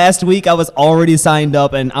 last week I was already signed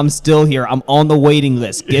up, and I'm still here. I'm on the waiting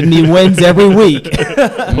list. Give me wins every week.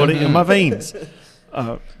 Put it in my veins.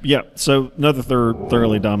 So another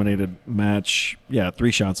thoroughly dominated match. Yeah,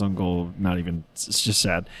 3 shots on goal. Not even. It's just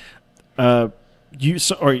sad. You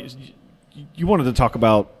wanted to talk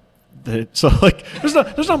about there's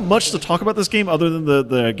not much to talk about this game other than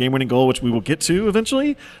the game-winning goal, which we will get to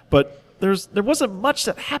eventually. But there wasn't much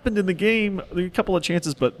that happened in the game. There were a couple of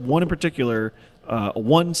chances, but one in particular,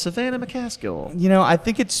 one Savannah McCaskill. You know, I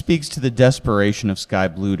think it speaks to the desperation of Sky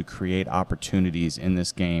Blue to create opportunities in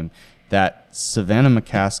this game that Savannah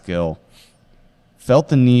McCaskill felt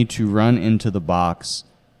the need to run into the box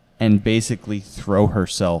and basically throw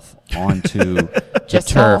herself onto the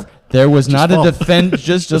turf. Fall. There was not a defender.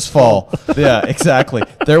 Just fall. Yeah, exactly.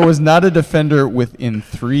 There was not a defender within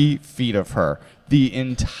 3 feet of her. The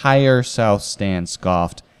entire south stand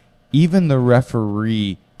scoffed. Even the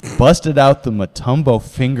referee busted out the Matumbo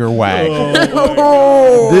finger wag.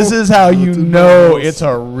 This is how you know it's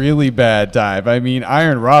a really bad dive. I mean,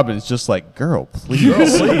 Iron Robin's just like, girl,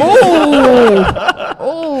 please.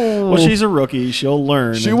 Well, she's a rookie. She'll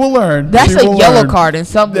learn. She will learn. That's She a will yellow learn. card in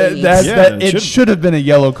some leagues. It should have been a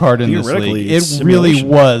yellow card in this Theoretically, league. it's It really simulation.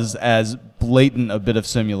 was as blatant a bit of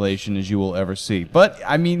simulation as you will ever see. But,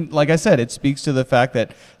 I mean, like I said, it speaks to the fact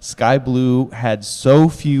that Sky Blue had so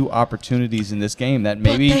few opportunities in this game that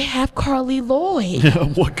maybe... But they have Carly Lloyd.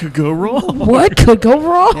 What could go wrong? What could go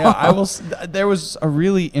wrong? Yeah, there was a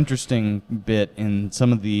really interesting bit in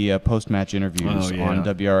some of the post-match interviews on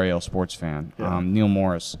WRAL Sports Fan. Yeah. Neil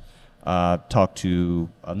Morris talked to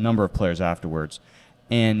a number of players afterwards,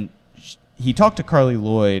 and he talked to Carly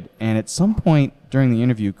Lloyd, and at some point during the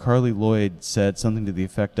interview, Carly Lloyd said something to the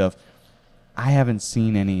effect of, "I haven't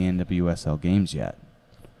seen any NWSL games yet."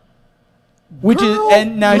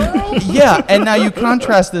 And now you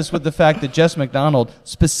contrast this with the fact that Jess McDonald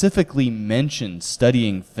specifically mentioned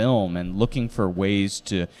studying film and looking for ways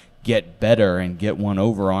to get better and get one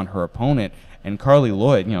over on her opponent. And Carly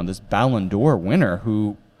Lloyd, this Ballon d'Or winner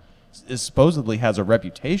who supposedly has a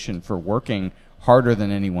reputation for working harder than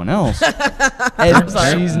anyone else. And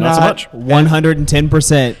she's Not so much.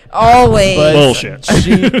 110%. Always. But Bullshit.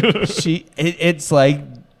 It's like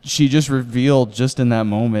she just revealed just in that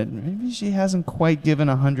moment, maybe she hasn't quite given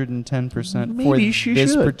 110% for Maybe she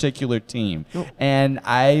this should. particular team. Nope. And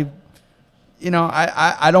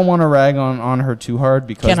I don't want to rag on her too hard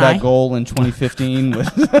because Can that I? goal in 2015 was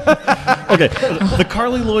Okay, the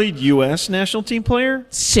Carly Lloyd U.S. national team player,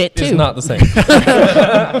 Shit too. It's not the same.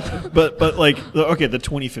 but like the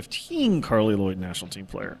 2015 Carly Lloyd national team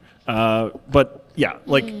player. But yeah,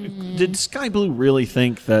 like, did Sky Blue really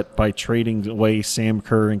think that by trading away Sam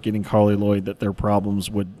Kerr and getting Carly Lloyd that their problems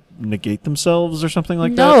would negate themselves or something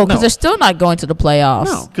like that? No, because they're still not going to the playoffs.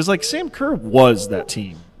 No, because like Sam Kerr was that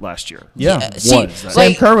team last year. Yeah. She- Was that. Sam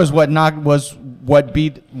like- Kerr was what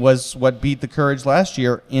beat the Courage last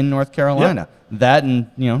year in North Carolina. That and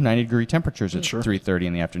 90-degree temperatures at 3:30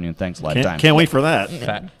 in the afternoon. Thanks, Lifetime. Can't wait for that.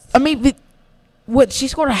 Fact. I mean, she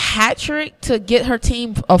scored a hat trick to get her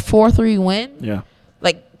team a 4-3 win. Yeah.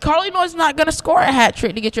 Like, Carly Lloyd's not going to score a hat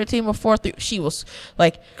trick to get your team a 4-3. She was,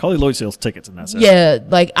 like, Carly Lloyd sells tickets and that's it. yeah,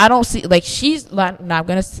 like, I don't see, like, she's not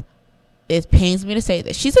going to, it pains me to say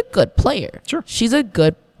that. She's a good player. Sure. She's a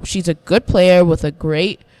good player with a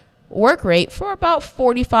great work rate for about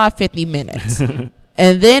 45, 50 minutes.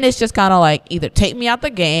 And then it's just kind of like either take me out the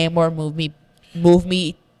game or move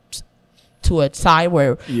me to a side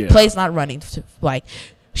where Yeah. play's not running. Like,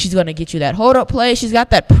 she's going to get you that hold up play. She's got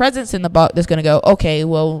that presence in the box that's going to go, okay,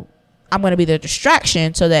 well, I'm going to be the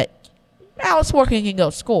distraction so that Alice Morgan can go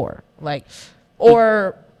score. Like,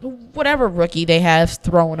 or whatever rookie they have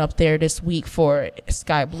thrown up there this week for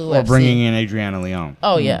Sky Blue Or FC. bringing in Adriana Leon.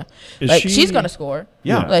 Oh, yeah. Is Like, she- she's going to score.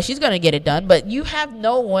 Yeah. Like, she's going to get it done. But you have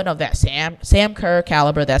no one of that Sam Kerr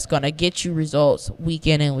caliber that's going to get you results week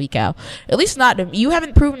in and week out. At least not. You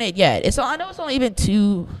haven't proven it yet. I know it's only been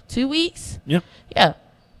two weeks. Yeah. Yeah.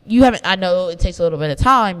 You haven't. I know it takes a little bit of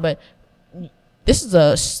time, but this is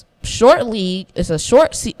a short league. It's a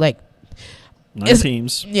short 9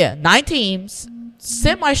 teams. Yeah, 9 teams.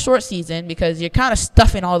 Semi-short season because you're kind of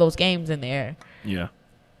stuffing all those games in there. Yeah.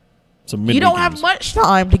 So You don't have much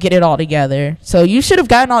time to get it all together. So you should have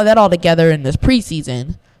gotten all that all together in this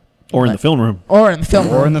preseason Or in the film room. or in the film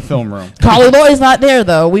Or room. in the film room. Carly Lloyd's not there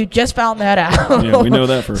though. We just found that out. Yeah, we know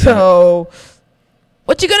that for a fact. So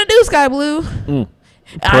what you gonna do, Sky Blue? And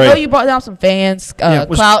I Pray. know you brought down some fans. Yeah,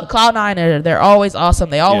 was- Cloud9 they're always awesome.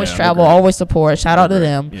 They always Yeah, travel, they're great. always support. Shout out to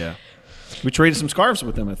them. Yeah. We traded some scarves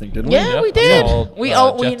with them, I think, didn't we? Yeah, Yep, we I did. saw, We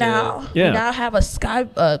Jeff we did. now Yeah. we now have a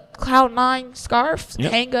Cloud9 scarf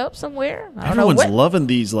Yep. hang up somewhere. I don't Everyone's know what. loving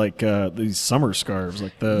these these summer scarves,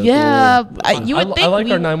 like the Yeah, the- you would I think like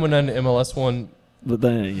we, our 919 MLS one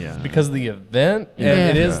yeah. because of the event, and Yeah.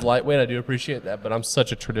 it is lightweight. I do appreciate that, but I'm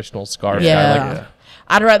such a traditional scarf Yeah. guy. Like,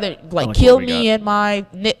 I'd rather like kill what we me got. in my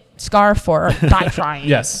knit scarf or die trying.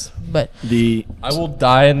 yes, but the I will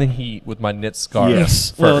die in the heat with my knit scarf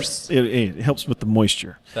yes. first. Well, it helps with the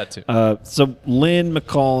moisture. that too. So Lynn,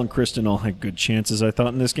 McCall, and Kristen all had good chances, I thought,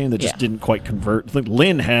 in this game. They just Yeah. didn't quite convert. I think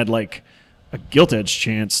Lynn had like a gilt edge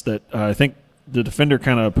chance that I think the defender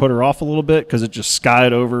kind of put her off a little bit because it just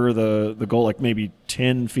skied over the goal, like maybe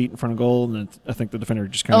 10 feet in front of goal, and then I think the defender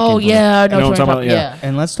just kind of. oh yeah, I know what what you're I'm talking about. Yeah.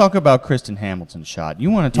 And let's talk about Kristen Hamilton's shot. You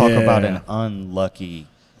want to talk Yeah. about an unlucky.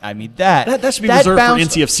 I mean that That should be reserved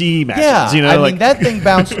bounced- for NCFC matches. Yeah, you know, I like mean that thing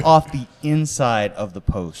bounced off the inside of the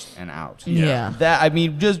post and out. Yeah. That I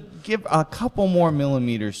mean, just give a couple more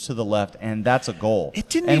millimeters to the left, and that's a goal. It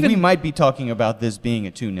didn't and even- we might be talking about this being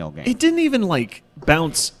a 2-0 game. it didn't even like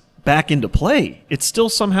bounce back into play. It still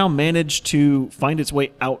somehow managed to find its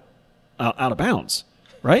way out of bounds,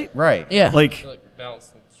 right? right. Yeah. Like, Like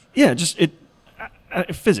bounce. yeah, just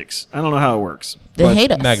physics. I don't know how it works. They but-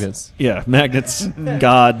 hate us. Magnets. Yeah, magnets,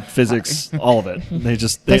 God, physics, all of it. They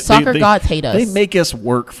just The soccer gods hate us. They make us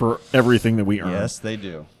work for everything that we earn. Yes, they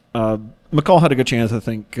do. McCall had a good chance. I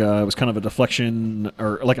think it was kind of a deflection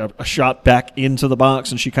or like a shot back into the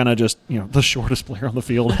box, and she kind of just the shortest player on the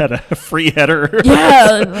field had a free header.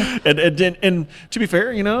 Yeah. and to be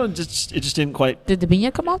fair, it just didn't quite. Did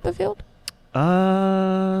Dabinia come off the field?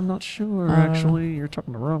 I'm not sure. Actually, you're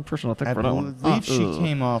talking to the wrong person. I think I for that one. believe she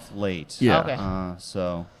came off late. Yeah. Okay.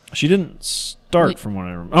 So She didn't start from what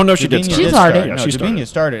I remember. Oh no, she did Davinia start. She did started. start. Yeah, No, she started. Davinia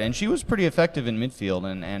started, and she was pretty effective in midfield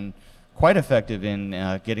and quite effective in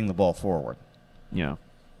getting the ball forward. Yeah.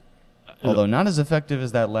 Although not as effective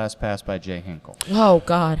as that last pass by Jay Hinkle. Oh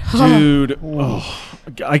God. Dude,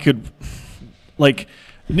 I could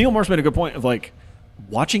Neil Morse made a good point of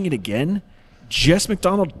watching it again. Jess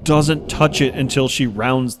McDonald doesn't touch it until she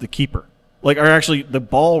rounds the keeper. Or actually, the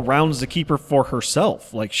ball rounds the keeper for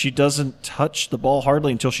herself. She doesn't touch the ball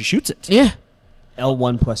hardly until she shoots it. Yeah.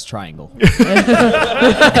 L1 plus triangle.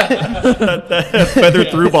 Feather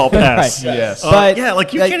through ball pass. Right. Yes. But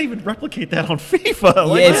You can't even replicate that on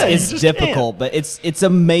FIFA. Yeah, you it's just difficult, but it's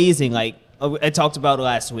amazing. I talked about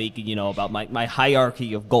last week, about my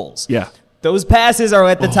hierarchy of goals. Yeah. Those passes are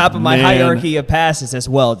at the top of my man. hierarchy of passes as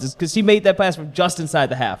well. Just because she made that pass from just inside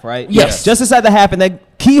the half, right? Yes. Just inside the half, and then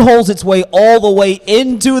keyholes its way all the way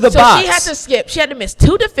into the So box. she had to skip. She had to miss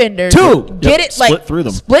 2 defenders. Two. Get Yep, it like split through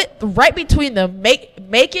them. Split right between them. Make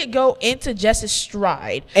it go into Jess's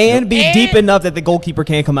stride. and be And- deep enough that the goalkeeper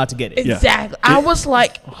can't come out to get it. Yeah. Exactly. I was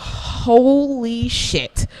like, holy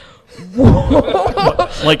shit.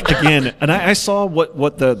 Like again, and I saw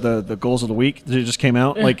what the goals of the week that just came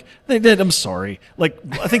out. Like they did. I'm sorry. Like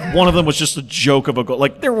I think one of them was just a joke of a goal.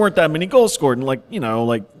 Like there weren't that many goals scored, and like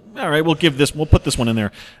like all right, we'll put this one in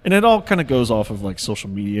there, and it all kind of goes off of like social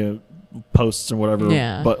media posts or whatever.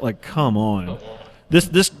 Yeah. But like, come on,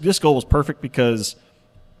 this goal was perfect because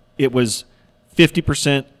it was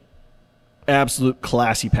 50% absolute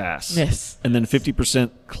classy pass. Yes. And then 50%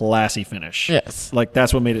 classy finish. Yes. Like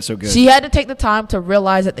that's what made it so good. She had to take the time to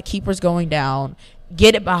realize that the keeper's going down,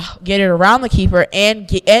 get it around the keeper, and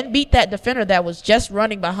beat that defender that was just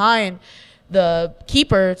running behind the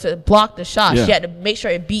keeper to block the shot. Yeah. She had to make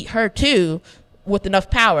sure it beat her too with enough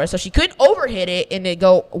power, so she couldn't overhit it and it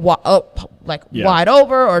go up Yeah. wide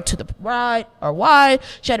over or to the right or wide.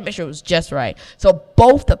 She had to make sure it was just right. So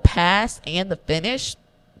both the pass and the finish.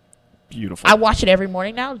 Beautiful. I watch it every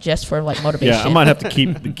morning now just for like motivation. Yeah, I might have to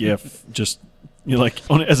keep the GIF just like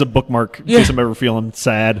as a bookmark in Yeah. case I'm ever feeling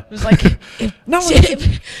sad. It was like, if, No,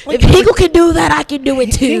 if Hinkle can do that, I can do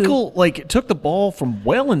it too. Hinkle like took the ball from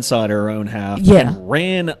well inside her own half Yeah. and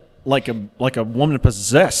ran like a woman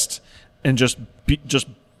possessed and just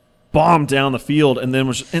bombed down the field and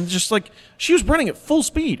then just like she was running at full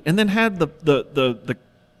speed and then had the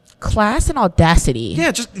Class and audacity.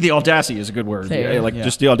 yeah, just the audacity is a good word. Fair. Yeah, like Yeah.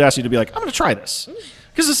 just the audacity to be like, I'm gonna try this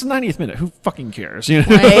because it's the 90th minute. Who fucking cares? You know?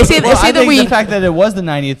 Right. It's Well, I either think we the fact that it was the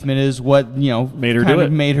 90th minute is what Made her kind do of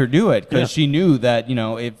it. Made her do it because Yeah. she knew that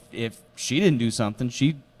if she didn't do something,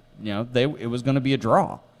 it was going to be a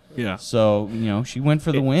draw. Yeah. So she went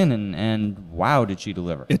for the win, and wow, did she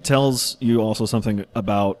deliver? It tells you also something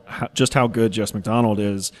about just how good Jess McDonald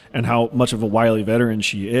is and how much of a wily veteran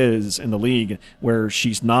she is in the league, where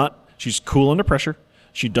she's cool under pressure.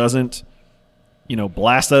 She doesn't,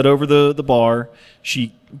 blast that over the bar.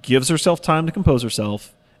 She gives herself time to compose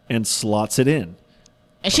herself and slots it in.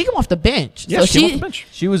 and she came off the bench. Yeah, so she came off the bench.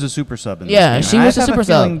 She was a super sub in this Yeah, game. she I was a have super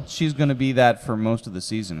feeling sub. She's going to be that for most of the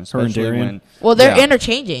season, and especially Darian. when. Well, they're yeah.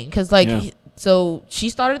 interchanging because Yeah. so she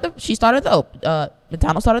started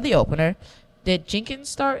McDonald started the opener. Did Jenkins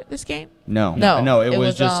start this game? No, No, it it was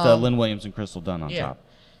was, just Lynn Williams and Crystal Dunn on Yeah. top.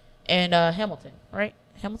 And Hamilton, right?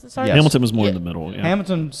 Hamilton started. Yes. Hamilton was more in Yeah. the middle. Yeah.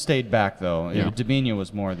 Hamilton stayed back though. Yeah. Debinha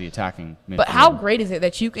was more the attacking. But how midfielder. great is it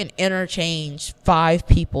that you can interchange 5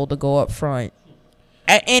 people to go up front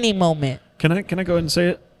at any moment? Can I go ahead and say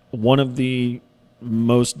it? One of the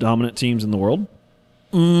most dominant teams in the world.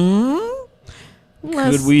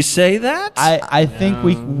 Could we say that? I think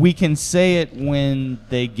we can say it when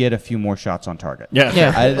they get a few more shots on target. Yeah.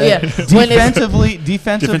 Yeah. When it's-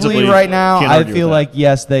 Defensively, right now, can't I argue feel with that. like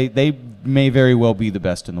yes, they may very well be the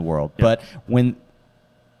best in the world. Yeah. But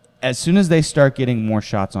as soon as they start getting more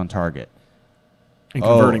shots on target, And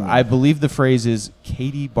converting. I believe the phrase is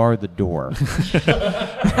Katie bar the door.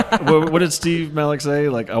 what did Steve Malik say?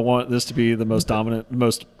 Like, I want this to be the most dominant,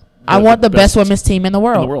 I want the best women's team in the in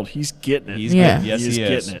world. the world. He's getting it. He's Yeah. good. Yes, He's he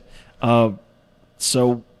is. getting it.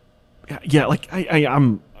 So, yeah, like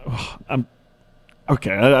I'm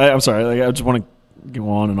okay. I'm sorry. Like, I just want to go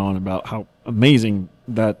on and on about how amazing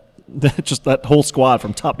that just that whole squad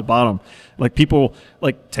from top to bottom. Like people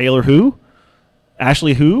like Taylor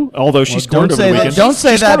Ashley although she Well, scored don't over say the that. weekend. Don't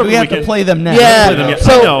say She scored that. over We the have to weekend. play them now. Yeah. Play them, yeah.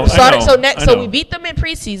 So I know, I so know. we beat them in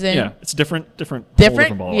preseason. Yeah, it's different whole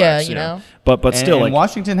Different? ball Yeah, wax, you know. But And, still, and like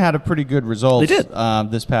Washington had a pretty good result. They did.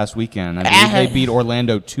 This past weekend. I believe they beat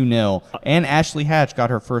Orlando 2-0, and Ashley Hatch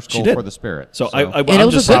got her first She goal did. for the Spirit. So And I'm it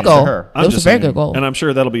was just a saying- good goal. her. I'm It was a just very saying, good goal. and I'm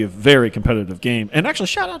sure that'll be a very competitive game. And actually,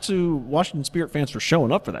 shout out to Washington Spirit fans for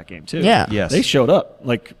showing up for that game too. Yeah. Yes. they showed up.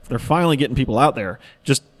 Like they're finally getting people out there.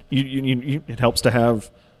 Just it helps to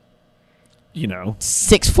have,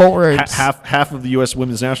 6 forwards. half of the U.S.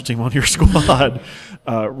 women's national team on your squad,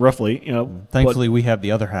 roughly. Thankfully, we have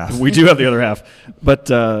the other half. but we do have the other half. But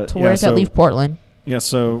So where does that leave Portland? Yeah,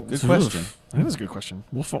 so Good question. That is a good question.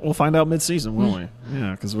 We'll find out mid-season, won't we?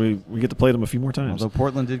 Yeah, because we get to play them a few more times. Although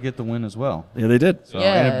Portland did get the win as well. Yeah, they did. So,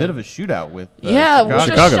 Yeah. and a bit of a shootout with Yeah, which Chicago. is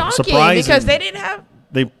Chicago. shocking Surprising. because they didn't have.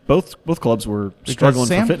 They both clubs were Because struggling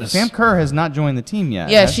Sam, for fitness. Sam Kerr has not joined the team yet.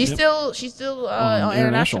 Yeah, has she's she? still on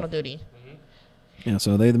international duty. Yeah,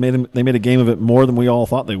 so they made a game of it more than we all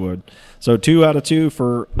thought they would. So 2 out of 2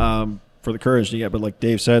 for the Courage. Yeah, but like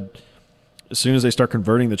Dave said, as soon as they start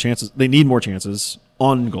converting the chances, they need more chances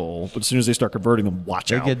on goal. But as soon as they start converting them, watch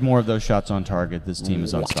They out. get more of those shots on target. This team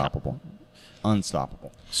is unstoppable.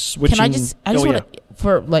 Unstoppable. Switching. Can I just want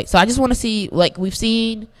to so I just want to see, like, we've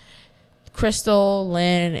seen Crystal,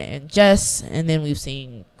 Lynn, and Jess, and then we've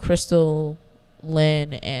seen Crystal,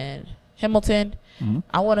 Lynn, and Hamilton.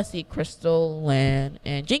 I want to see Crystal, Lynn,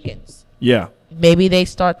 and Jenkins. Yeah, Maybe they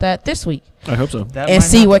start that this week I hope so. That and might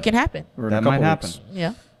see happen. what can happen. Or in a That might couple happen. weeks.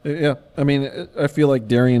 Yeah. Yeah, I mean, I feel like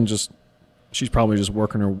Darian she's probably just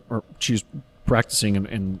working her, or she's practicing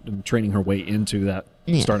and training her way into that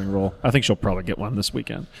Yeah. starting role. I think she'll probably get one this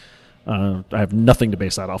weekend. I have nothing to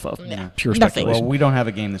base that off of. Yeah. Pure Nothing. speculation. Well, we don't have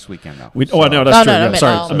a game this weekend, though. I know that's No, true. no, I Yeah, meant,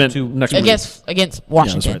 sorry, um, I meant two- next week. Against Yeah,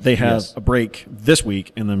 Washington. that's right. They have Yes. a break this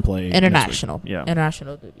week and then play next week. International. Yeah,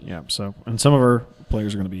 International duty. yeah. So, and some of our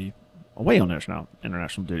players are going to be away on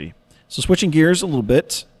international duty. So, switching gears a little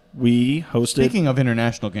bit, we hosted. Speaking of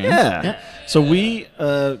international games, Yeah. So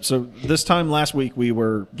so this time last week we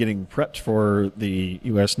were getting prepped for the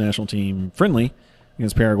U.S. national team friendly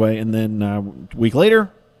against Paraguay, and then a week later,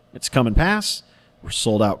 it's come and pass. We're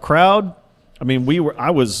sold out crowd. I mean,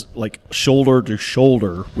 I was like shoulder to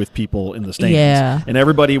shoulder with people in the stands, Yeah. and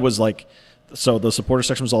everybody was like. So the supporter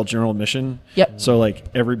section was all general admission. Yep. So like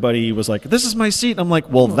everybody was like, "This is my seat." And I'm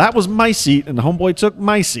like, "Well, that was my seat, and the homeboy took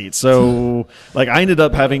my seat." So like I ended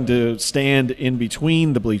up having to stand in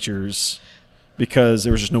between the bleachers because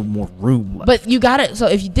there was just no more room left. But you got it. So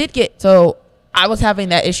if you did so I was having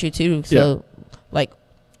that issue too. So like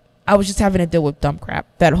I was just having to deal with dumb crap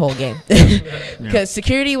that whole game because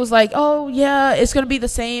security was like, "Oh yeah, it's gonna be the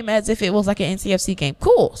same as if it was like an NCFC game."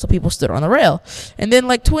 Cool. So people stood on the rail, and then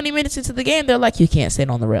like 20 minutes into the game, they're like, "You can't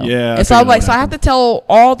stand on the rail." Yeah, I And so I'm figured like, that so I have to tell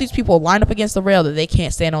all these people lined up against the rail that they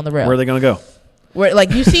can't stand on the rail. Where are they going to go? Where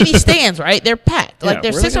like you see these stands, right? They're packed. Like Yeah,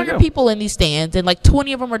 there's where are they gonna 600 go? people in these stands, and like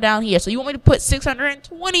 20 of them are down here. So you want me to put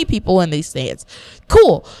 620 people in these stands?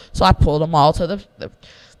 Cool. So I pulled them all to the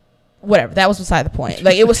whatever. That was beside the point.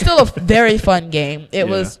 Like it was still a very fun game. It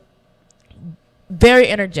was very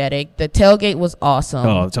energetic. The tailgate was awesome.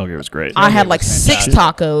 Oh, the tailgate was great. I had like 6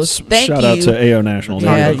 tacos. Thank Shout you. out to AO National. They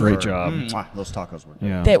Yeah. did a great job. Those tacos were.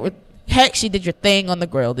 Yeah. They were heck. She did your thing on the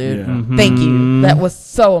grill, dude. Yeah. Thank you. That was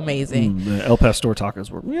so amazing. The El Pastor tacos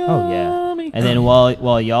were. Oh yeah. And then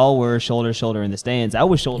while y'all were shoulder to shoulder in the stands, I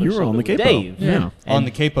was shoulder You to were shoulder on the with capo. Dave. Yeah. On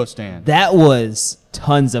the capo stand. That was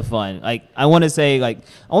tons of fun. Like I want to say, like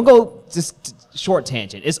I want to go just short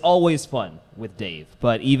tangent. It's always fun with Dave,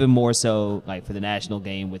 but even more so like for the national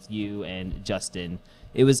game with you and Justin.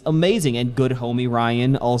 It was amazing, and good homie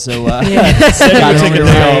Ryan also. Said he got would take a on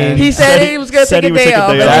day the off. He said he was gonna said take he a would day take a off,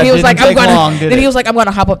 day and off. then he was That like, didn't "I'm take gonna." long, did Then he it? was like, "I'm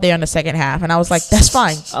gonna hop up there in the second half," and I was like, "That's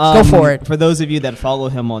fine. Go for it." For those of you that follow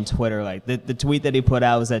him on Twitter, like the tweet that he put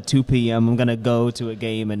out was at 2 p.m. I'm gonna go to a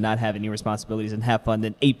game and not have any responsibilities and have fun.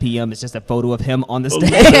 Then 8 p.m. it's just a photo of him on the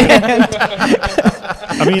stand.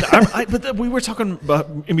 I mean, we were talking about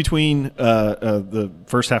in between the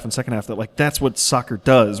first half and second half that like that's what soccer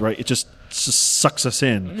does, right? It just sucks us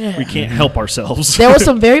in. Yeah. We can't help ourselves. There was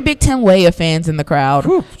some very big Tim Weah fans in the crowd.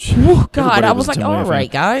 Whew, God, Everybody I was a like, Tim "All Weah fan.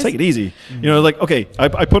 right, guys." Take it easy. You know, like, okay, I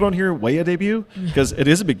put on here Weah debut because it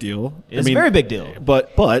is a big deal. It's a very big deal.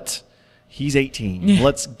 But he's 18.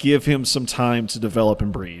 Let's give him some time to develop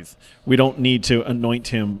and breathe. We don't need to anoint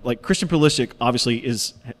him. Like, Christian Pulisic obviously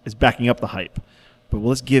is backing up the hype. But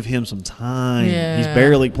let's give him some time. Yeah. He's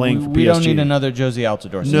barely playing for PSG. We don't need another Josie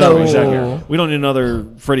Altidore. No, No. exactly. We don't need another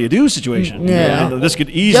Freddie Adu situation. Yeah. This could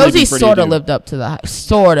easily Josie be Freddie sort of Adu. lived up to the hype.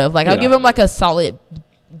 Sort of. Like, I'll Yeah. give him like a solid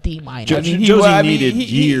D minus. Jo- Josie needed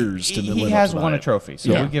years to live He up has to the won a hype. trophy, so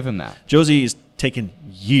Yeah. we'll give him that. Josie's taken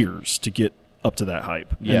years to get up to that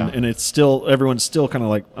hype. Yeah. And it's still, everyone's still kind of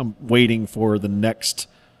like, I'm waiting for the next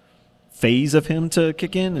phase of him to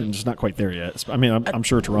kick in, and it's not quite there yet. I mean, I'm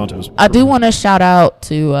sure Toronto's. I do want to shout out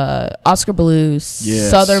to Oscar Blues,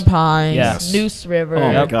 Yes. Southern Pines, Yes. Noose River.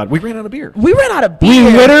 Oh my God, we ran out of beer. We ran out of We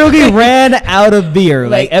beer. literally ran out of beer.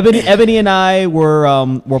 Like Like- Ebony and I were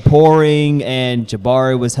pouring, and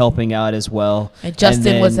Jabari was helping out as well. And Justin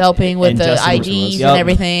then- was helping with and the Justin was- IDs Yup. and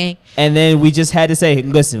everything. And then we just had to say, "Hey,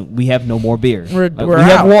 listen, we have no more beer. We're we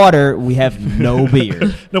have out." water. We have no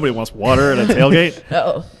beer." Nobody wants water at a tailgate.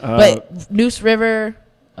 Uh-oh. But Noose River,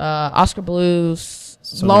 Oscar Blues,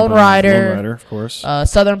 Southern Lone Pines, Rider, Lone Rider, of course.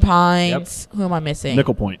 Southern Pines. Who am I missing?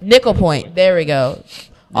 Nickel Point. Nickel Point. There we go.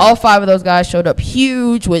 All 5 of those guys showed up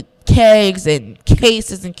huge with kegs and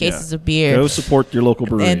cases and cases Yeah. of beer. Go support your local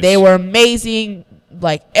breweries. And they were amazing.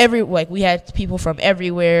 Like we had people from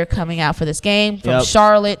everywhere coming out for this game, from Yep.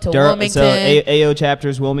 Charlotte to Wilmington. So AO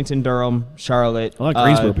chapters: Wilmington, Durham, Charlotte, I like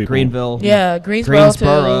Greensboro people. Greenville. Yeah, Greensboro,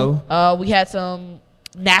 Greensboro. too. We had some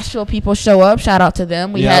Nashville people show up. Shout out to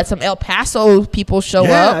them. We Yep. had some El Paso people show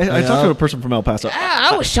Yeah, up. I talked to a person from El Paso.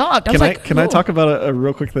 I was shocked. I was like, Can I "Cool." talk about a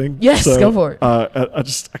real quick thing? Yes, go for it. I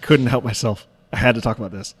couldn't help myself. I had to talk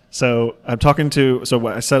about this. So I'm talking to. So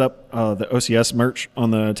I set up the OCS merch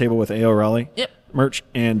on the table with AO Raleigh Yep. merch,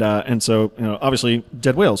 and so obviously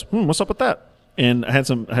Dead Whales. What's up with that? And I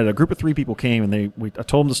had a group of 3 people came, and I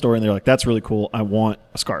told them the story, and they're like, "That's really cool. I want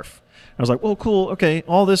a scarf." I was like, "Well, cool. Okay,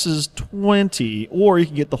 all this is $20, or you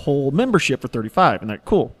can get the whole membership for $35." And they're like,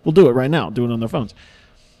 "Cool, we'll do it right now. Do it on their phones."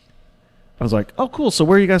 I was like, "Oh, cool. So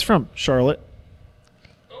where are you guys from?" "Charlotte."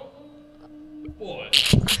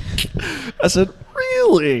 I said,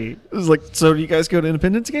 "Really?" It was like, "So do you guys go to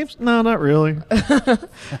Independence games?" "No, not really."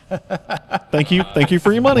 Thank you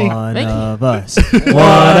for your money. One Thank you. of us. One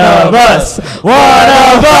of us. One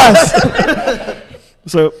of us.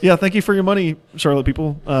 So yeah, thank you for your money, Charlotte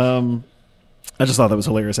people. I just thought that was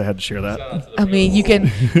hilarious. I had to share that. I mean, you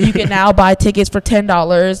can now buy tickets for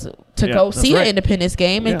 $10 to Yeah, go that's see right. an Independence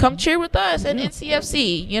game and Yeah. come cheer with us at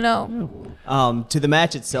NCFC. To the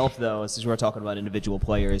match itself, though, since we're talking about individual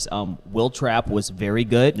players, Will Trapp was very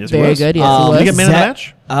good. Yes, he Very was. good. Yes, he Did was. he get man of the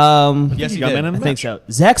match? Yes, he he got did. man of I the think match. so.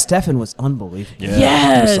 Zach Steffen was unbelievable. Yeah,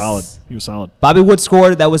 Yes. he was solid. Bobby Wood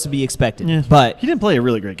scored. That was to be expected. Yeah. But He didn't play a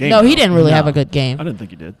really great game. No, he though. didn't really No. have a good game. I didn't think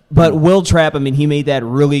he did. But Will Trapp, I mean, he made that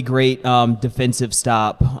really great defensive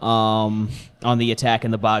stop on the attack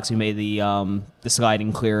in the box. He made the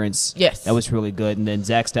sliding clearance. Yes. That was really good. And then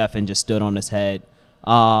Zach Steffen just stood on his head.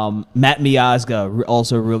 Matt Miazga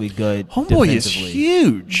also really good. Homeboy is defensively.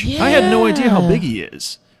 huge. I had no idea how Yeah. big he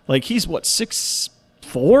is. Like he's what 6'4",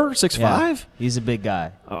 6'5"? Yeah. He's a big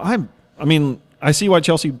guy. I mean, I see why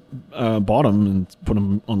Chelsea bought him and put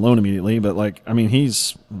him on loan immediately. But like, I mean, he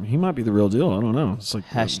might be the real deal. I don't know. It's like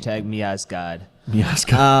Hashtag Miazgad.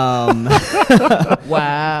 Miazga.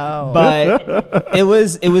 Wow. But it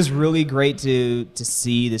was really great to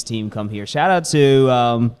see this team come here. Shout out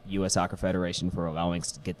to U.S. Soccer Federation for allowing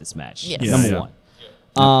us to get this match. Yes. Yeah, Number yeah. one.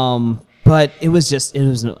 But it was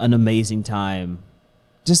an amazing time,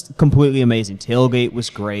 just completely amazing. Tailgate was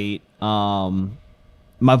great.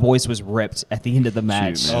 My voice was ripped at the end of the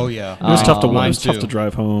match. man. Oh yeah. It was tough to mine it was tough too. to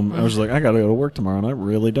drive home. I was like, I got to go to work tomorrow, and I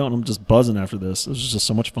really don't. I'm just buzzing after this. It was just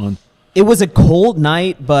so much fun. It was a cold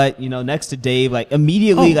night, but next to Dave, like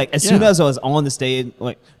immediately, Oh, as soon yeah. as I was on the stage,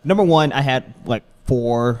 like number one, I had like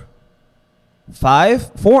 4,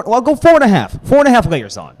 5, 4. Well, I'll go 4.5. 4.5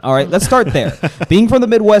 layers on. All right, let's start there. Being from the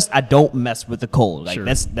Midwest, I don't mess with the cold. Like Sure.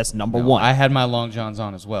 that's number No, one. I had my long johns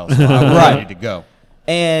on as well, so I was Right. ready to go.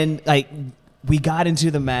 And like we got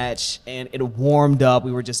into the match and it warmed up.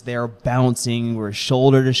 We were just there bouncing. We were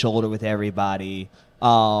shoulder to shoulder with everybody.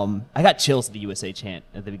 I got chills at the USA chant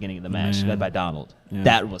at the beginning of the match, Man. led by Donald. Yeah.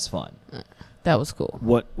 That was fun. That was cool.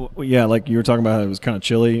 Yeah, like you were talking about how it was kind of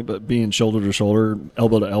chilly, but being shoulder to shoulder,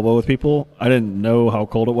 elbow to elbow with people, I didn't know how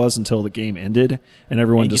cold it was until the game ended, and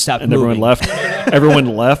everyone And you stopped everyone moving. left.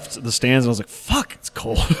 Everyone left the stands, and I was like, "Fuck, it's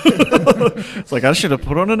cold." It's like I should have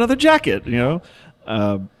put on another jacket,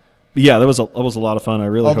 Yeah, that was a lot of fun. I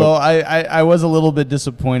really Although hope. I was a little bit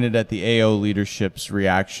disappointed at the AO leadership's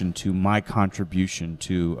reaction to my contribution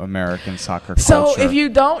to American soccer So culture. if you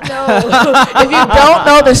don't know,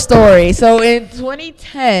 the story, so in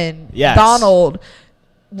 2010, Yes. Donald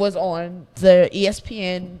was on the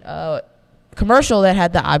ESPN commercial that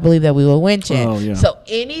had the "I Believe That We Will Win" chant. Oh, yeah. So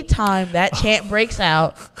anytime that chant breaks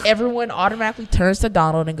out, everyone automatically turns to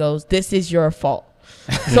Donald and goes, "This is your fault."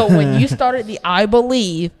 So when you started the "I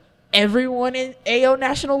Believe," everyone in AO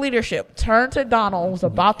national leadership turned to Donald and was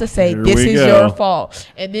about to say, Here "This we is go. your fault."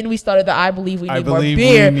 And then we started the "I Believe We Need More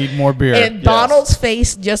Beer." we need more beer. And Yes. Donald's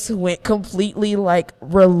face just went completely like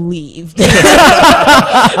relieved.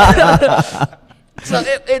 So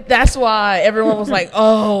that's why everyone was like,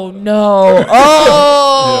 "Oh no,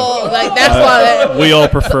 oh!" Like that's why. we all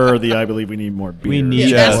prefer the "I believe we need more beer." We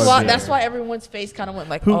need That's more why. beer. That's why everyone's face kind of went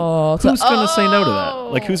like, Who, "Oh." who's to, going to say no to that? "Oh."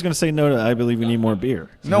 Like, who's going to say no to "I believe we need more beer"?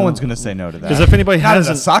 No one's going to say no to that. Because if anybody Not at a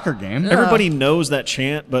hasn't, soccer game. everybody knows that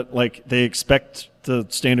chant, but like they expect the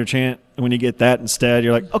standard chant. And when you get that instead,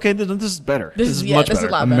 you're like, okay, this is better. This is much this is better.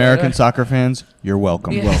 a lot better. American soccer fans, you're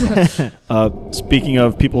welcome. Speaking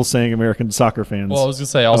of people saying American soccer fans, Well, I was gonna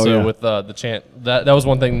say also yeah. with the chant that was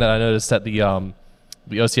one thing that I noticed at the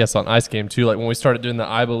OCS on Ice game too. Like when we started doing the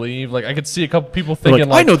 "I Believe," like I could see a couple people thinking,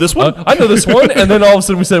 like, "I know this one." I know this one," and then all of a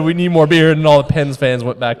sudden we said we need more beer, and all the Pens fans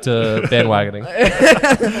went back to bandwagoning.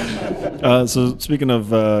 So speaking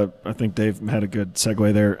of, I think Dave had a good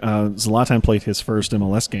segue there. Zlatan played his first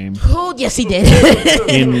MLS game Oh, yes, he did.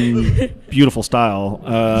 in beautiful style.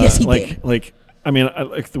 Yes, he like, did. Like, I mean,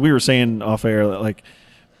 like we were saying off air, like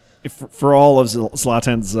for all of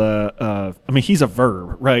Zlatan's, I mean, he's a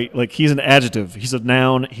verb, right? Like he's an adjective, he's a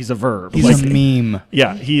noun, he's a verb. He's Like, a meme.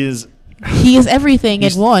 yeah, he is. He is everything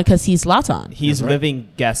in one because he's Zlatan. He's living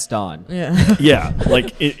Gaston. Yeah. Yeah,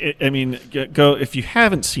 like I mean, go if you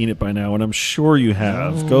haven't seen it by now, and I'm sure you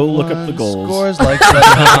have. Go look up the goals. Scores like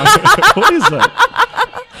Zlatan. What is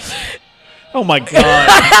that? Oh my god!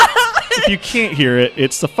 If you can't hear it,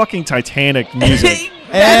 it's the fucking Titanic music.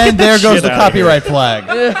 And there goes Shit the outta here. copyright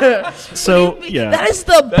flag. So yeah, That is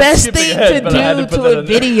the best skipping thing ahead, to but I had to do put to that a in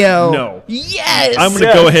there. video. No. Yes. I'm going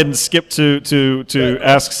to go ahead and skip to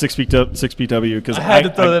ask 6PW because I had to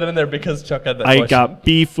throw that in there because Chuck had that I question. got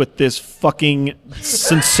beef with this fucking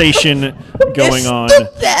sensation going on.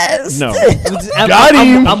 The best. No,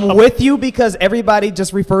 I'm with you because everybody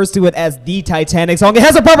just refers to it as the Titanic song. It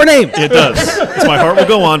has a proper name. it does. It's "My Heart Will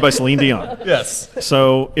Go On" by Celine Dion. Yes.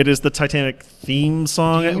 So it is the Titanic theme song.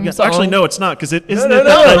 Song? Actually, no, it's not because it isn't. no, it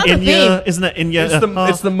no, that not the Inya? theme. Isn't that Inya?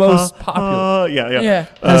 It's the most popular. Yeah. Yeah.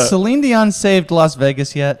 Has Celine Dion saved Las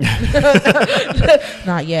Vegas yet?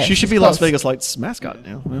 Not yet. She should She's be Las close. Vegas Lights mascot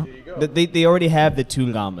now. Well, They already have the two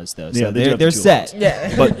llamas though, so Yeah, they do have the they're two set.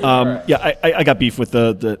 Yeah. But yeah, I got beef with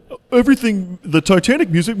the everything. The Titanic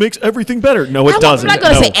music makes everything better. No, it doesn't. I'm not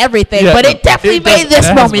going to No. say everything, Yeah, but no. it definitely It does- made this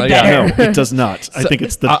it has- moment yeah. better. No, it does not. I think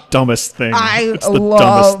it's the dumbest thing. I it's the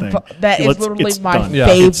love dumbest thing. that. Is Let's- literally it's my done. Yeah.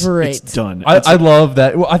 favorite. It's done. I love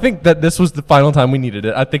that. Well, I think that this was the final time we needed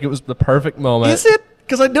it. I think it was the perfect moment. Is it?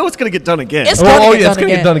 Because I know it's going to get done again. It's Oh, gonna oh, get yeah, it's done gonna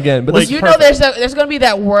get again. done again. But Like, this is You know, perfect. there's gonna be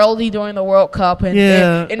that worldie during the World Cup, and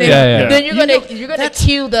Yeah. then, Yeah. then you're gonna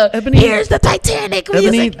cue the Ebony- here's the Titanic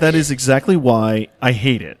Ebony, music. that is exactly why I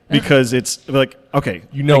hate it. Because it's like, okay,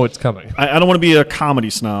 You know it's coming. I don't want to be a comedy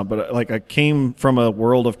snob, but like I came from a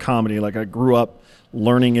world of comedy. Like I grew up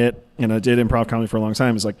learning it, and I did improv comedy for a long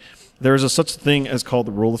time. It's like there's a such thing as called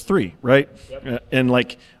the rule of three, right? And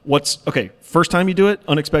like first time you do it,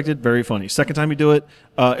 unexpected, very funny. Second time you do it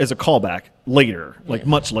is a callback later, like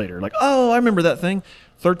much later. Like, oh, I remember that thing.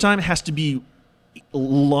 Third time it has to be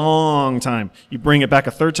long time. You bring it back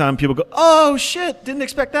a third time, people go, oh shit, didn't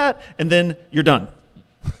expect that. And then you're done.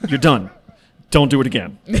 You're done. Don't do it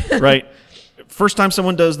again, right? First time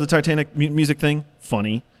someone does the Titanic music thing,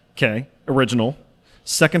 funny, okay, original.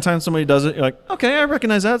 Second time somebody does it, you're like, okay, I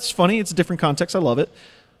recognize that. It's funny. It's a different context. I love it.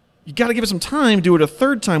 You got to give it some time. Do it a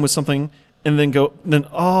third time with something, and then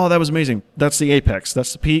oh, that was amazing. That's the apex.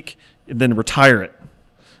 That's the peak. And then retire it.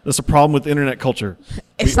 That's the problem with internet culture.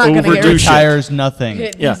 It's We not gonna get overdo shit. Retires nothing.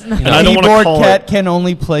 Yeah, It's and not- I don't want to Keyboard call Cat it. can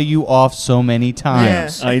only play you off so many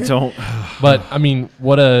times. I don't. But I mean,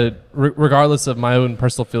 regardless of my own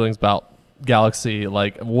personal feelings about Galaxy,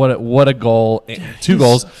 like what a goal, two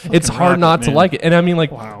goals. It's hard rocket, not to man. like it. And I mean,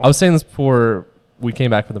 like Wow. I was saying this before we came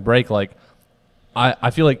back from the break. Like I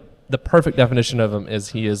feel like the perfect definition of him is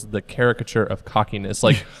he is the caricature of cockiness.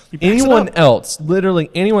 Like He backs it anyone up. else, literally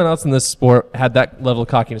anyone else in this sport had that level of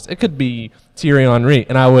cockiness. It could be Thierry Henry,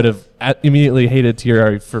 and I would have immediately hated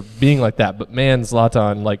Thierry for being like that. But man,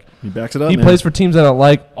 Zlatan, like He backs it up. he man. plays for teams I don't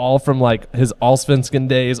like, all from like his Allsvenskan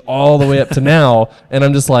days all the way up to now, and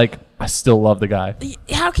I'm just like, I still love the guy.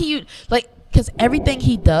 How can you because everything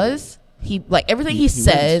he does, everything he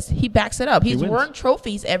says, he backs it up. He's wins. won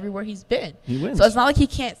trophies everywhere he's been. He wins. So it's not like he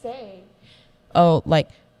can't say, oh,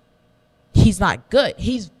 he's not good.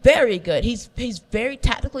 He's very good. He's very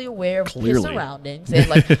tactically aware of his Clearly. surroundings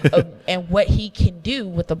and and what he can do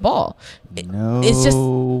with the ball. No It's just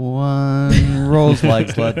one rolls like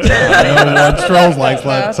Zlatan. No one strolls like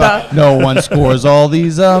Zlatan. No one scores all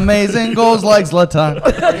these amazing goals like Zlatan.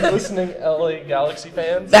 Are you listening, LA Galaxy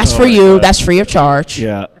fans? that's Oh for my you. God. That's free of charge.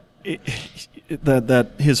 Yeah,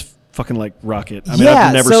 that his fucking like rocket. I mean,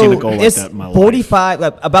 I've never so seen a goal like it's that in my life. 45,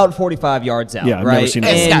 about 45 yards out. Yeah, I've right? never seen a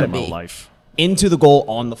It's goal gotta in my be. life. Into the goal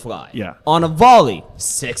on the fly. Yeah. On a volley,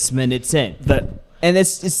 6 minutes in. That And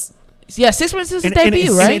it's Yeah, 6 minutes is his and it, debut,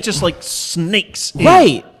 and right? it just like snakes. in.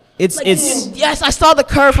 right. It's Yes, I saw the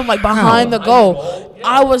curve from behind the goal.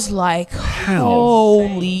 I was like,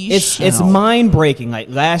 holy It's mind breaking. Like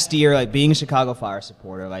last year, like being a Chicago Fire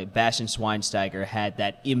supporter, like Bastian Schweinsteiger had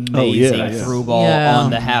that amazing yeah. through ball Yeah.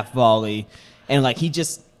 on the half volley, and like he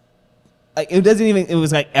just like it doesn't even. It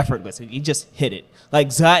was like effortless. He just hit it. Like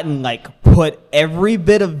Zlatan like put every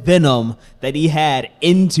bit of venom that he had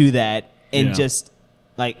into that, and Yeah. just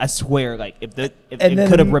like I swear, like if And it then-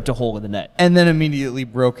 could have ripped a hole in the net. And then immediately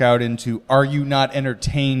broke out into "Are you not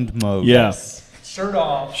entertained?" mode. Yes. Shirt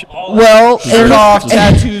off. well, Shirt off,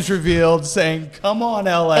 tattoos revealed, saying, "Come on,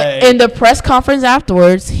 LA." in the press conference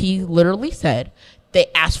afterwards, he literally said, they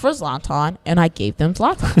asked for Zlatan, and I gave them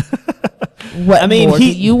Zlatan. What I mean, more do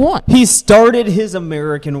you want? He started his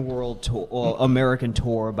American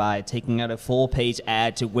tour by taking out a full-page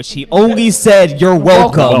ad to which he only said "You're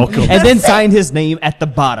welcome," and then signed his name at the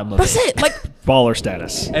bottom of That's it. it. Like, Baller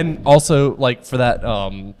status. And also, like for that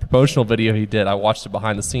promotional video he did, I watched it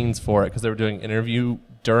behind the scenes for it because they were doing an interview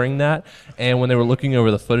during that. And when they were looking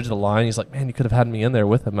over the footage of the lion, he's like, "Man, you could have had me in there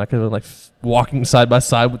with him. I could have been like walking side by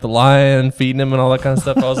side with the lion, feeding him, and all that kind of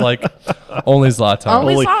stuff." I was like, "Only Zlatan."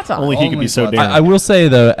 Only Zlatan. Only he could be so Zlatan. daring. I will say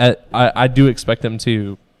though, I do expect him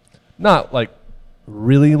to not like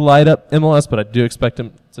really light up MLS, but I do expect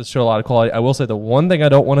him to show a lot of quality. I will say the one thing I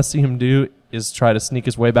don't want to see him do is try to sneak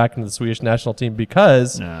his way back into the Swedish national team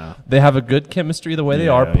because No. they have a good chemistry the way they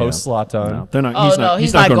are post Zlatan. No, they're not. Oh,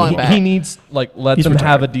 he's not going back. He needs let He's them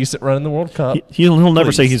have retired. a decent run in the World Cup. He'll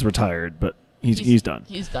never say Please. he's retired, but he's done.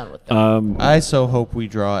 He's done with that. I so hope we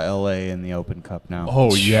draw LA in the Open Cup now.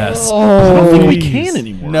 Oh yes. I don't think we Please. can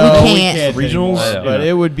anymore. No, We we can't. can't. Regionals? anymore, Yeah. but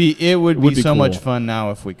it would be Would be so cool. much fun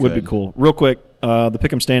now if we could. Would be cool. Real quick, the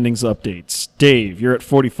Pick'em standings updates. Dave, you're at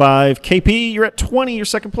 45. KP, you're at 20. You're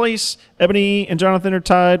second place. Ebony and Jonathan are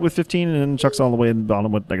tied with 15, and Chuck's all the way in the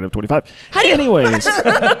bottom with negative 25. Anyways,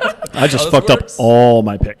 I just fucked up all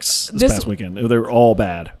my picks this past weekend. They were all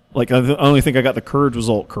bad. Like, I only think I got the Courage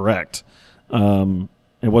result correct.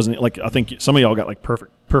 It wasn't like I think some of y'all got like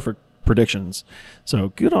perfect predictions.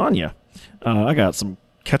 So good on you. I got some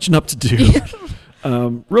catching up to do.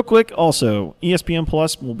 Real quick, also, ESPN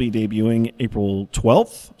Plus will be debuting April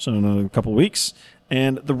 12th, so in a couple of weeks.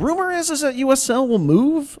 And the rumor is that USL will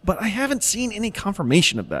move, but I haven't seen any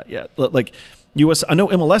confirmation of that yet. Like I know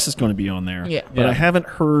MLS is going to be on there, Yeah. but I haven't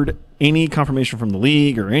heard any confirmation from the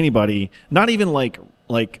league or anybody. Not even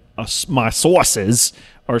my sources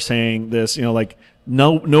are saying this.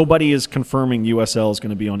 Nobody is confirming USL is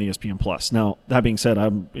going to be on ESPN Plus. Now, that being said,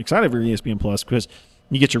 I'm excited for ESPN Plus because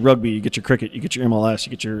you get your rugby, you get your cricket, you get your MLS, you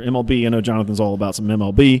get your MLB. I know Jonathan's all about some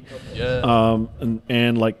MLB. Yeah.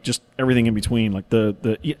 And like just everything in between. Like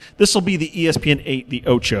this will be the ESPN 8, the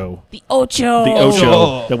Ocho. The Ocho. The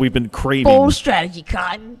Ocho that we've been craving. Bold strategy,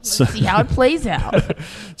 Cotton. Let's see how it plays out.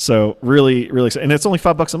 So really, really excited. And it's only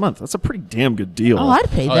 $5 a month. That's a pretty damn good deal. Oh, I'd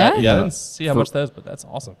pay Oh, that. yeah, I didn't see how For- much that is, but that's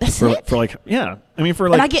awesome. That's for it. like, yeah. I mean, for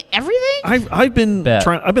And I like, get everything? I've been Bet.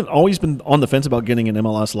 trying. Always been on the fence about getting an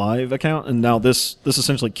MLS Live account, and now this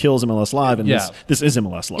essentially kills MLS Live, and Yeah. this is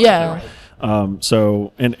MLS Live. Yeah.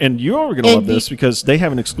 So and you're gonna And love this because they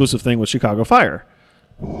have an exclusive thing with Chicago Fire.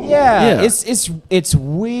 Yeah, Yeah. it's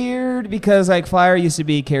weird because like Fire used to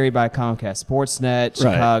be carried by Comcast Sportsnet,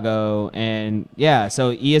 Right. Chicago, and yeah,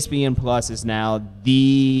 so ESPN Plus is now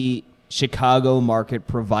the Chicago market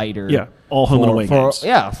provider. Yeah, all home and away games.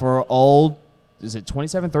 Yeah, for all is it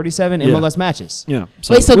 27, 37 Yeah. MLS matches. Yeah.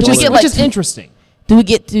 Wait, so which do we is, get which like is interesting. do we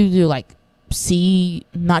get to do like see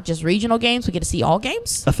not just regional games? We get to see all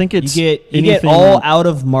games. I think You it's get anything- all out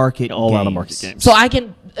of market all games. out of market games. So I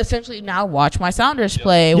can essentially now watch my Sounders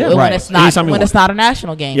play Yeah, when right. it's not Anytime you when it's want. not a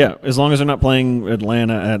national game. Yeah, as long as they're not playing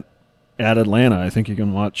Atlanta at Atlanta, I think you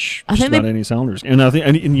can watch I just think about they- any Sounders. And I think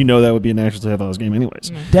and you know that would be a national televised game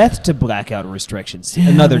anyways. Death to blackout restrictions.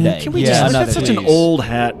 Another day. Can we Yeah, just? another That's such day. an old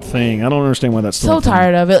hat thing. I don't understand why that's still So a thing.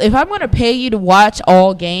 tired of it. If I'm going to pay you to watch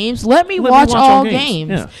all games, let me watch all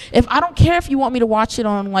games. Yeah. If I don't care if you want me to watch it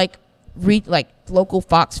on like local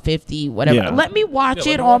Fox 50, whatever. Yeah. Let me watch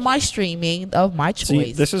it on my streaming of my See,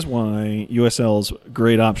 choice. this is why USL's a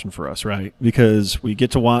great option for us, right? Because we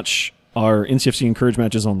get to watch our NCFC Encourage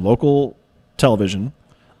matches on local television.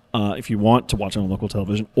 If you want to watch it on local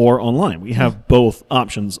television or online, we have both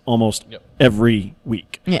options almost Yep. every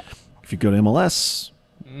week. Yeah. If you go to MLS,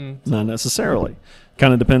 not necessarily.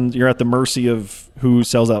 Kind of depends. You're at the mercy of who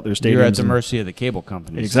sells out their stadiums. You're at the and- mercy of the cable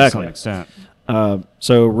companies Exactly. to some extent.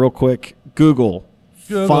 So real quick, Google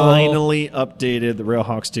Google. finally updated the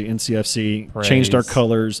Railhawks to NCFC, changed our Praise.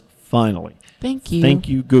 colors finally. Thank you. Thank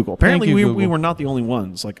you, Google. Apparently, you, we Google. were not the only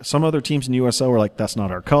ones. Like some other teams in USL were like, "That's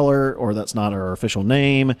not our color," or "That's not our official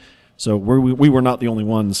name." So we were not the only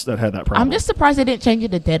ones that had that problem. I'm just surprised they didn't change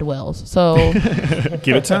it to Dead Wells. So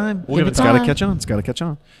give it time. Give it It's got to time. catch on. It's got to catch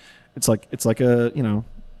on. It's like a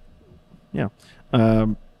yeah.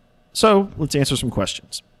 So let's answer some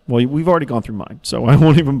questions. Well, we've already gone through mine, so I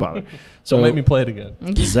won't even bother. So Don't make me play it again.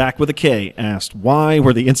 Zach with a K asked, why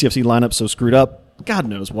were the NCFC lineups so screwed up? God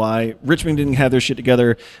knows why. Richmond didn't have their shit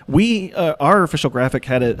together. We, our official graphic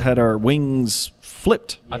had our wings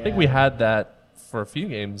flipped. I think we had that for a few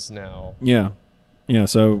games now. Yeah. Yeah.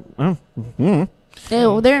 So, they're in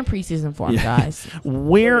preseason form, guys.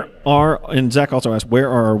 and Zach also asked, where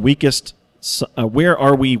are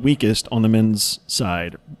we weakest on the men's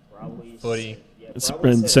side? Footy.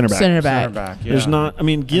 center back. Center back. Yeah. There's not. I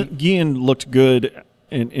mean, Guillen looked good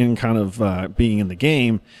in kind of being in the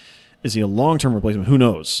game. Is he a long-term replacement? Who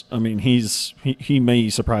knows? I mean, he may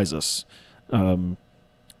surprise us.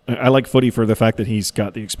 I like Footy for the fact that he's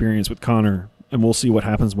got the experience with Connor, and we'll see what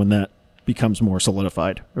happens when that becomes more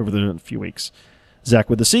solidified over the few weeks. Zach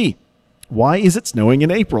with the C. Why is it snowing in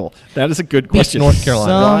April? That is a good question. North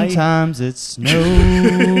Carolina. Sometimes it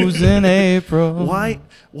snows in April. Why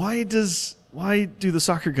do the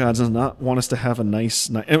soccer gods not want us to have a nice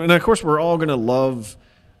night? And of course, we're all going to love,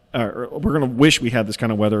 we're going to wish we had this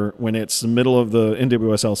kind of weather when it's the middle of the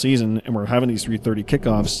NWSL season and we're having these 3:30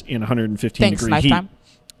 kickoffs in 115 Thanks, degree lifetime. heat.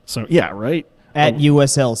 So yeah, right. At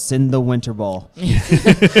USL, send the winter ball.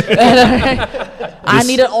 I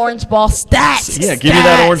need an orange ball stat. Yeah, give me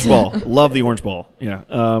that orange ball. Love the orange ball.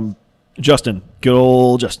 Yeah. Justin, good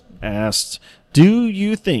old Justin asked, do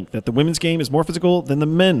you think that the women's game is more physical than the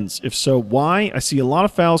men's? If so, why? I see a lot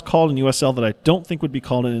of fouls called in USL that I don't think would be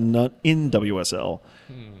called in WSL.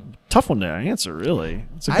 Tough one to answer, really.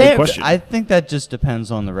 It's a good question. I think that just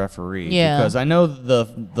depends on the referee. Yeah. Because I know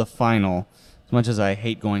the final, as much as I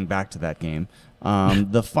hate going back to that game,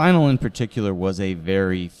 the final in particular was a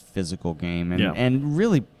very physical game and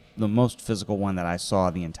really the most physical one that I saw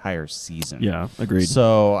the entire season. Yeah, agreed.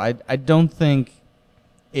 So I don't think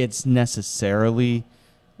it's necessarily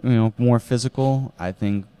more physical. I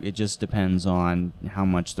think it just depends on how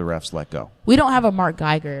much the refs let go. We don't have a Mark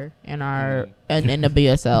Geiger in our in the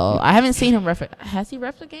BSL. I haven't seen him ref. Has he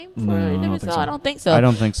ref the game for No, the I don't BSL? think so. I don't think so. I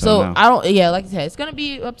don't think so, no. I don't. Yeah, like I said, it's gonna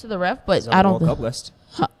be up to the ref, but He's on I the don't. World Cup list.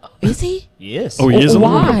 Is he? Yes. Oh, he is on the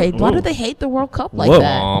World Why? Cup. Why Whoa. do they hate the World Cup like Whoa.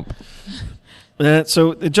 that?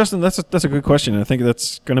 So, Justin, that's a good question. I think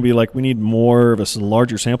that's going to be like we need more of a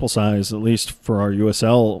larger sample size, at least for our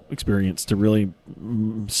USL experience, to really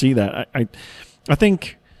see that. I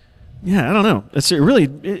think, yeah, I don't know.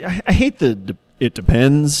 I hate the it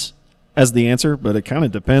depends as the answer, but it kind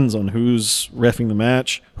of depends on who's reffing the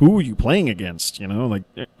match. Who are you playing against? Like,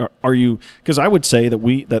 are you? Because I would say that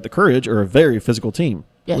the Courage are a very physical team.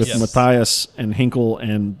 Yes. With Yes. Matthias and Hinkle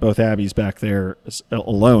and both Abbeys back there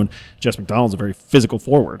alone. Jess McDonald's a very physical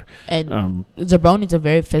forward. And Zerboni's a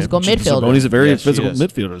very physical midfielder. Zaboni's a very Yes, she physical is.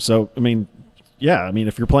 midfielder. So, I mean,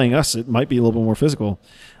 if you're playing us, it might be a little bit more physical.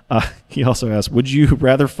 He also asked, would you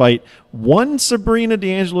rather fight one Sabrina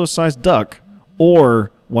D'Angelo-sized duck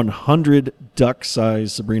or 100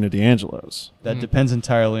 duck-sized Sabrina D'Angelos? That depends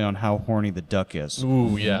entirely on how horny the duck is.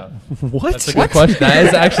 Ooh, yeah. What? That's a good question. That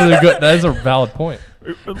is actually that is a valid point.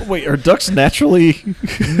 Wait, are ducks naturally...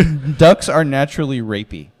 Ducks are naturally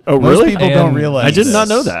rapey. Oh, Most really? people don't And realize I did this. not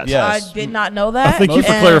know that. Yes. I did not know that. Thank you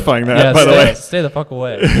for And clarifying that, Yeah, by the way. stay the fuck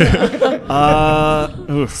away.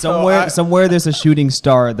 Oof. Somewhere there's a shooting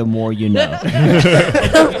star, the more you know.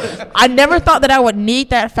 I never thought that I would need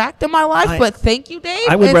that fact in my life, but thank you, Dave.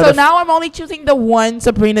 I would and so rather- now I'm only choosing the one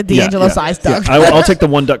Sabrina D'Angelo-sized duck. I'll take the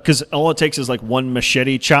one duck because all it takes is like one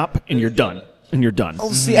machete chop and you're done.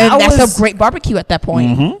 See, And that's a great barbecue at that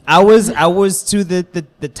point. I was to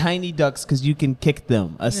the tiny ducks because you can kick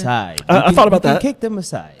them aside. I thought about you can that. Kick them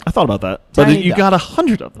aside. I thought about that, but Tiny you duck. got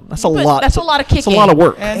 100 of them. That's a But lot. that's a lot of It's a kicking. lot of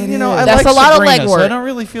work. And It I is. That's like a lot of Sabrina, leg so I work. don't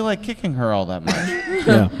really feel like kicking her all that much.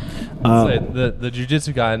 Yeah. Say, the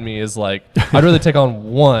jiu-jitsu guy in me is like, I'd rather take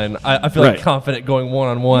on one. I feel Right. like confident going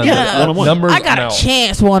one-on-one. Yeah. One-on-one. Numbers, I got no. a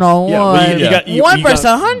chance one-on-one. Yeah, well, you got- you- one you got- versus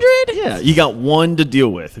 100? Yeah, you got one to deal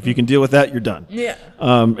with. If you can deal with that, you're done. Yeah.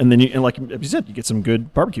 And then like you said, you get some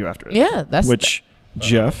good barbecue after it. Yeah, that's- which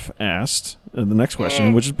Jeff asked the next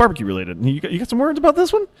question, which is barbecue related. And you got some words about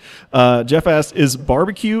this one? Jeff asked, "Is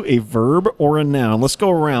barbecue a verb or a noun?" Let's go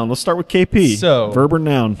around. Let's start with KP. So, verb or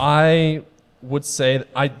noun? I would say that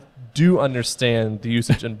I do understand the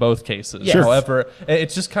usage in both cases. Yes. Sure. However,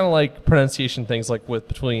 it's just kind of like pronunciation things, like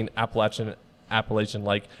between Appalachian,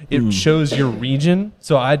 like it shows your region.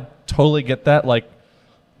 So I totally get that. Like,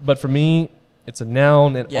 but for me, it's a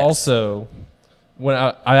noun, and Yes. also when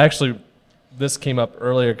I actually. This came up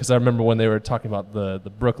earlier because I remember when they were talking about the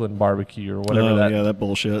Brooklyn barbecue or whatever that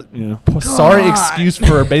bullshit. Yeah. sorry excuse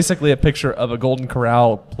for basically a picture of a Golden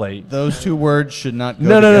Corral plate. Those two words should not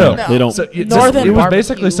go No. together. They don't. So it Northern was barbecue.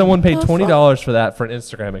 basically someone paid The $20 for that for an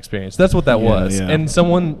Instagram experience. That's what that Yeah, was. yeah. And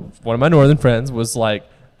one of my northern friends was like,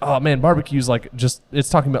 "Oh man, barbecue's like just it's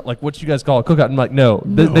talking about like what you guys call a cookout." I'm like, no,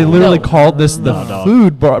 they literally No. called this the dog.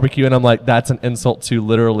 food barbecue, and I'm like, that's an insult to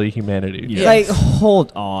literally humanity. Yeah. Like,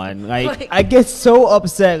 hold on. Like, Like- I get so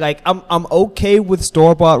upset. Like, I'm okay with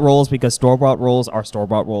store bought rolls because store bought rolls are store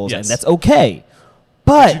bought rolls, Yes. and that's okay.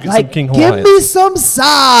 But get like, some King give Hawaiians. me some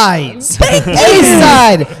sides. A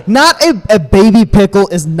side, not a baby pickle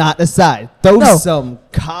is not a side. Throw No. some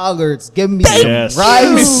collards. Give me Yes. some rice,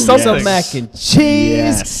 Give me some something. mac and cheese.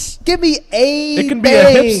 Yes. Give me a. It can be a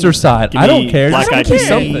thing. hipster side. Give I don't me care. black Just eyed give me peas.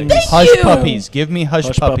 something. Thank Hush you. puppies. Give me hush,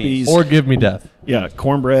 Hush puppies. puppies. Or give me death. Yeah,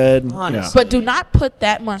 cornbread. Honest. But do not put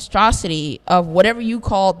that monstrosity of whatever you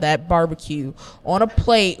called that barbecue on a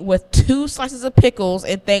plate with 2 slices of pickles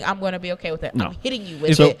and think I'm going to be okay with that. No. I'm hitting you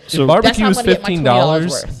with If, it. so if barbecue That's is how I'm gonna get my $15, $20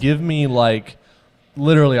 worth. give me like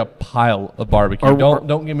literally a pile of barbecue. Or-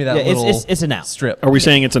 don't give me that Yeah, little it's a now. strip. Are we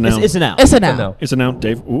saying it's a noun? It's a now. It's a now. No. It's a noun.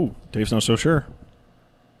 Dave. Ooh, Dave's not so sure.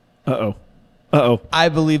 Uh-oh. Uh-oh. I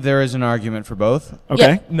believe there is an argument for both. Okay.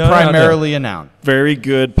 Yeah. No, Primarily a noun. Very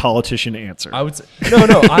good politician answer. I would say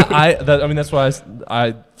no. I mean, that's why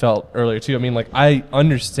I felt earlier too. I mean, like I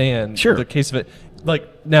understand Sure. the case of it. Like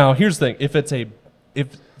now, here's the thing: if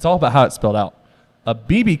it's all about how it's spelled out, a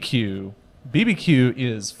BBQ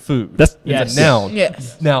is food. That's- it's Yes. a noun.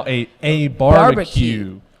 Yes. Now a Barbecue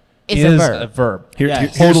barbecue is a verb. a verb. Here- Yeah.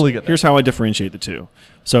 here's, Totally get that. here's how I differentiate the two.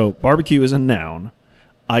 So barbecue is a noun.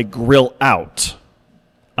 I grill out.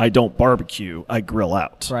 I don't barbecue. I grill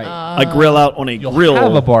out. Right. I grill out on a You'll grill.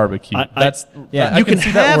 have a barbecue. I- That's yeah. I You can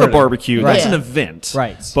see that have a wording. barbecue. Right. That's an Yeah. event.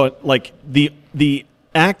 Right. But like the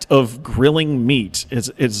act of grilling meat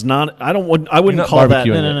is not. I wouldn't not call that.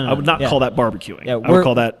 barbecuing it. No. I would not Yeah. call that barbecuing. Yeah, I would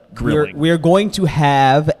call that grilling. We're going to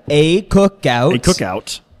have a cookout. A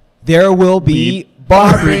cookout. There will be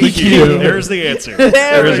barbecue. There's the answer. There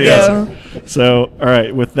There's we the go. answer. So, all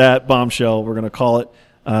right, with that bombshell, we're going to call it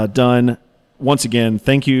done. Once again,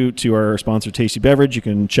 thank you to our sponsor, Tasty Beverage. You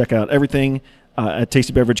can check out everything at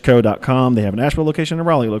tastybeverageco.com. They have an Asheville location and a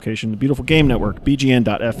Raleigh location. The beautiful game network,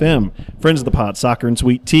 bgn.fm. Friends of the pod, Soccer and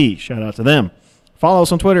Sweet Tea. Shout out to them. Follow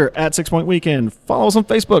us on Twitter at 6 Point Weekend. Follow us on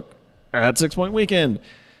Facebook at 6 Point Weekend.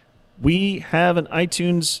 We have an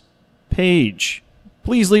iTunes page.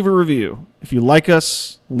 Please leave a review. If you like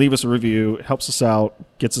us, leave us a review. It helps us out,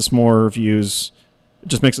 gets us more reviews. It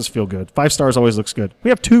just makes us feel good. 5 stars always looks good. We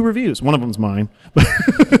have 2 reviews. One of them's mine.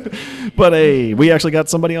 But hey, we actually got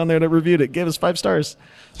somebody on there that reviewed it, gave us 5 stars.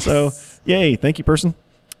 So, yay. Thank you, person.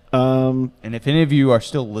 And if any of you are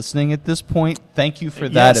still listening at this point, thank you for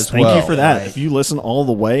that Yes, as well. Thank you for that. If you listen all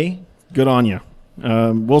the way, good on you.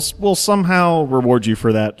 We'll somehow reward you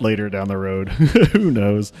for that later down the road. Who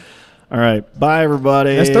knows? All right. Bye,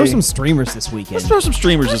 everybody. Let's throw some streamers this weekend. Let's throw some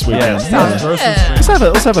streamers this weekend. Yeah. Let's have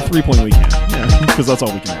a 3-point weekend. Yeah, because that's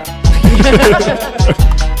all we can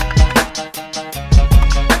have.